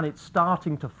see planets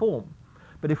starting to form.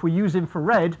 But if we use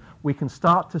infrared, we can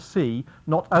start to see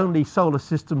not only solar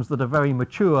systems that are very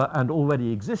mature and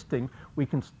already existing, we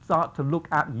can start to look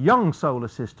at young solar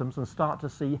systems and start to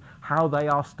see how they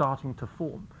are starting to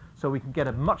form. So we can get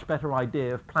a much better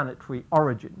idea of planetary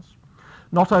origins.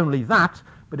 Not only that,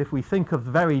 but if we think of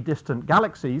very distant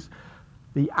galaxies,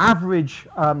 the average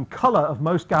color of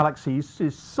most galaxies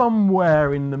is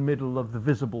somewhere in the middle of the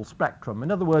visible spectrum.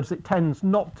 In other words, it tends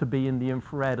not to be in the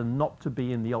infrared and not to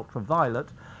be in the ultraviolet.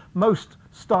 Most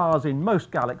stars in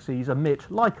most galaxies emit,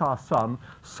 like our Sun,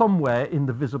 somewhere in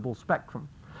the visible spectrum.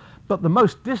 But the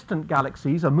most distant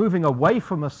galaxies are moving away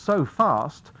from us so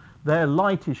fast their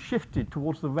light is shifted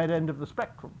towards the red end of the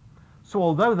spectrum. So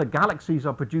although the galaxies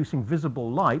are producing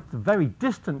visible light, the very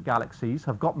distant galaxies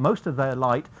have got most of their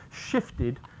light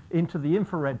shifted into the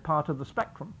infrared part of the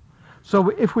spectrum. So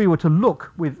if we were to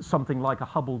look with something like a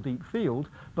Hubble deep field,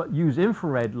 but use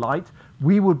infrared light,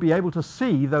 we would be able to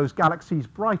see those galaxies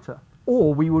brighter,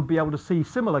 or we would be able to see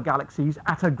similar galaxies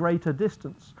at a greater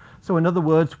distance. So in other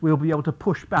words, we'll be able to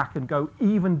push back and go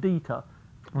even deeper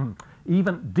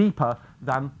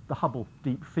than the Hubble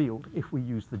deep field if we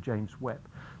use the James Webb.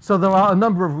 So there are a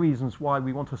number of reasons why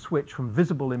we want to switch from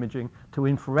visible imaging to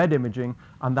infrared imaging,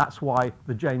 and that's why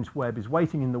the James Webb is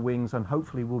waiting in the wings and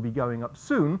hopefully will be going up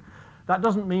soon. That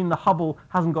doesn't mean the Hubble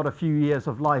hasn't got a few years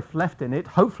of life left in it.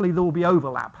 Hopefully there will be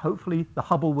overlap. Hopefully the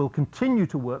Hubble will continue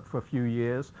to work for a few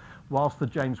years whilst the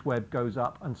James Webb goes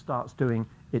up and starts doing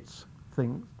its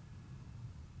things.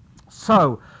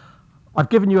 So I've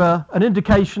given you an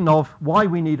indication of why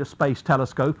we need a space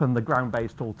telescope and the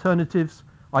ground-based alternatives.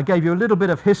 I gave you a little bit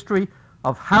of history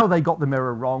of how they got the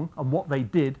mirror wrong and what they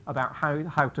did about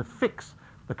how to fix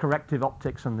the corrective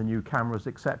optics and the new cameras,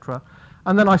 etc.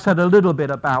 And then I said a little bit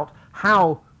about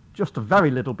how, just a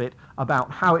very little bit,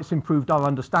 about how it's improved our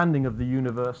understanding of the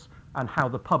universe and how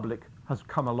the public has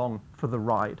come along for the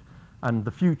ride. And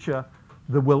the future,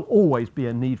 there will always be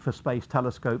a need for space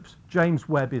telescopes. James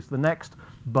Webb is the next,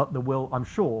 but there will, I'm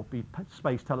sure, be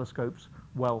space telescopes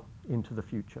well into the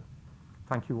future.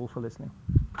 Thank you all for listening.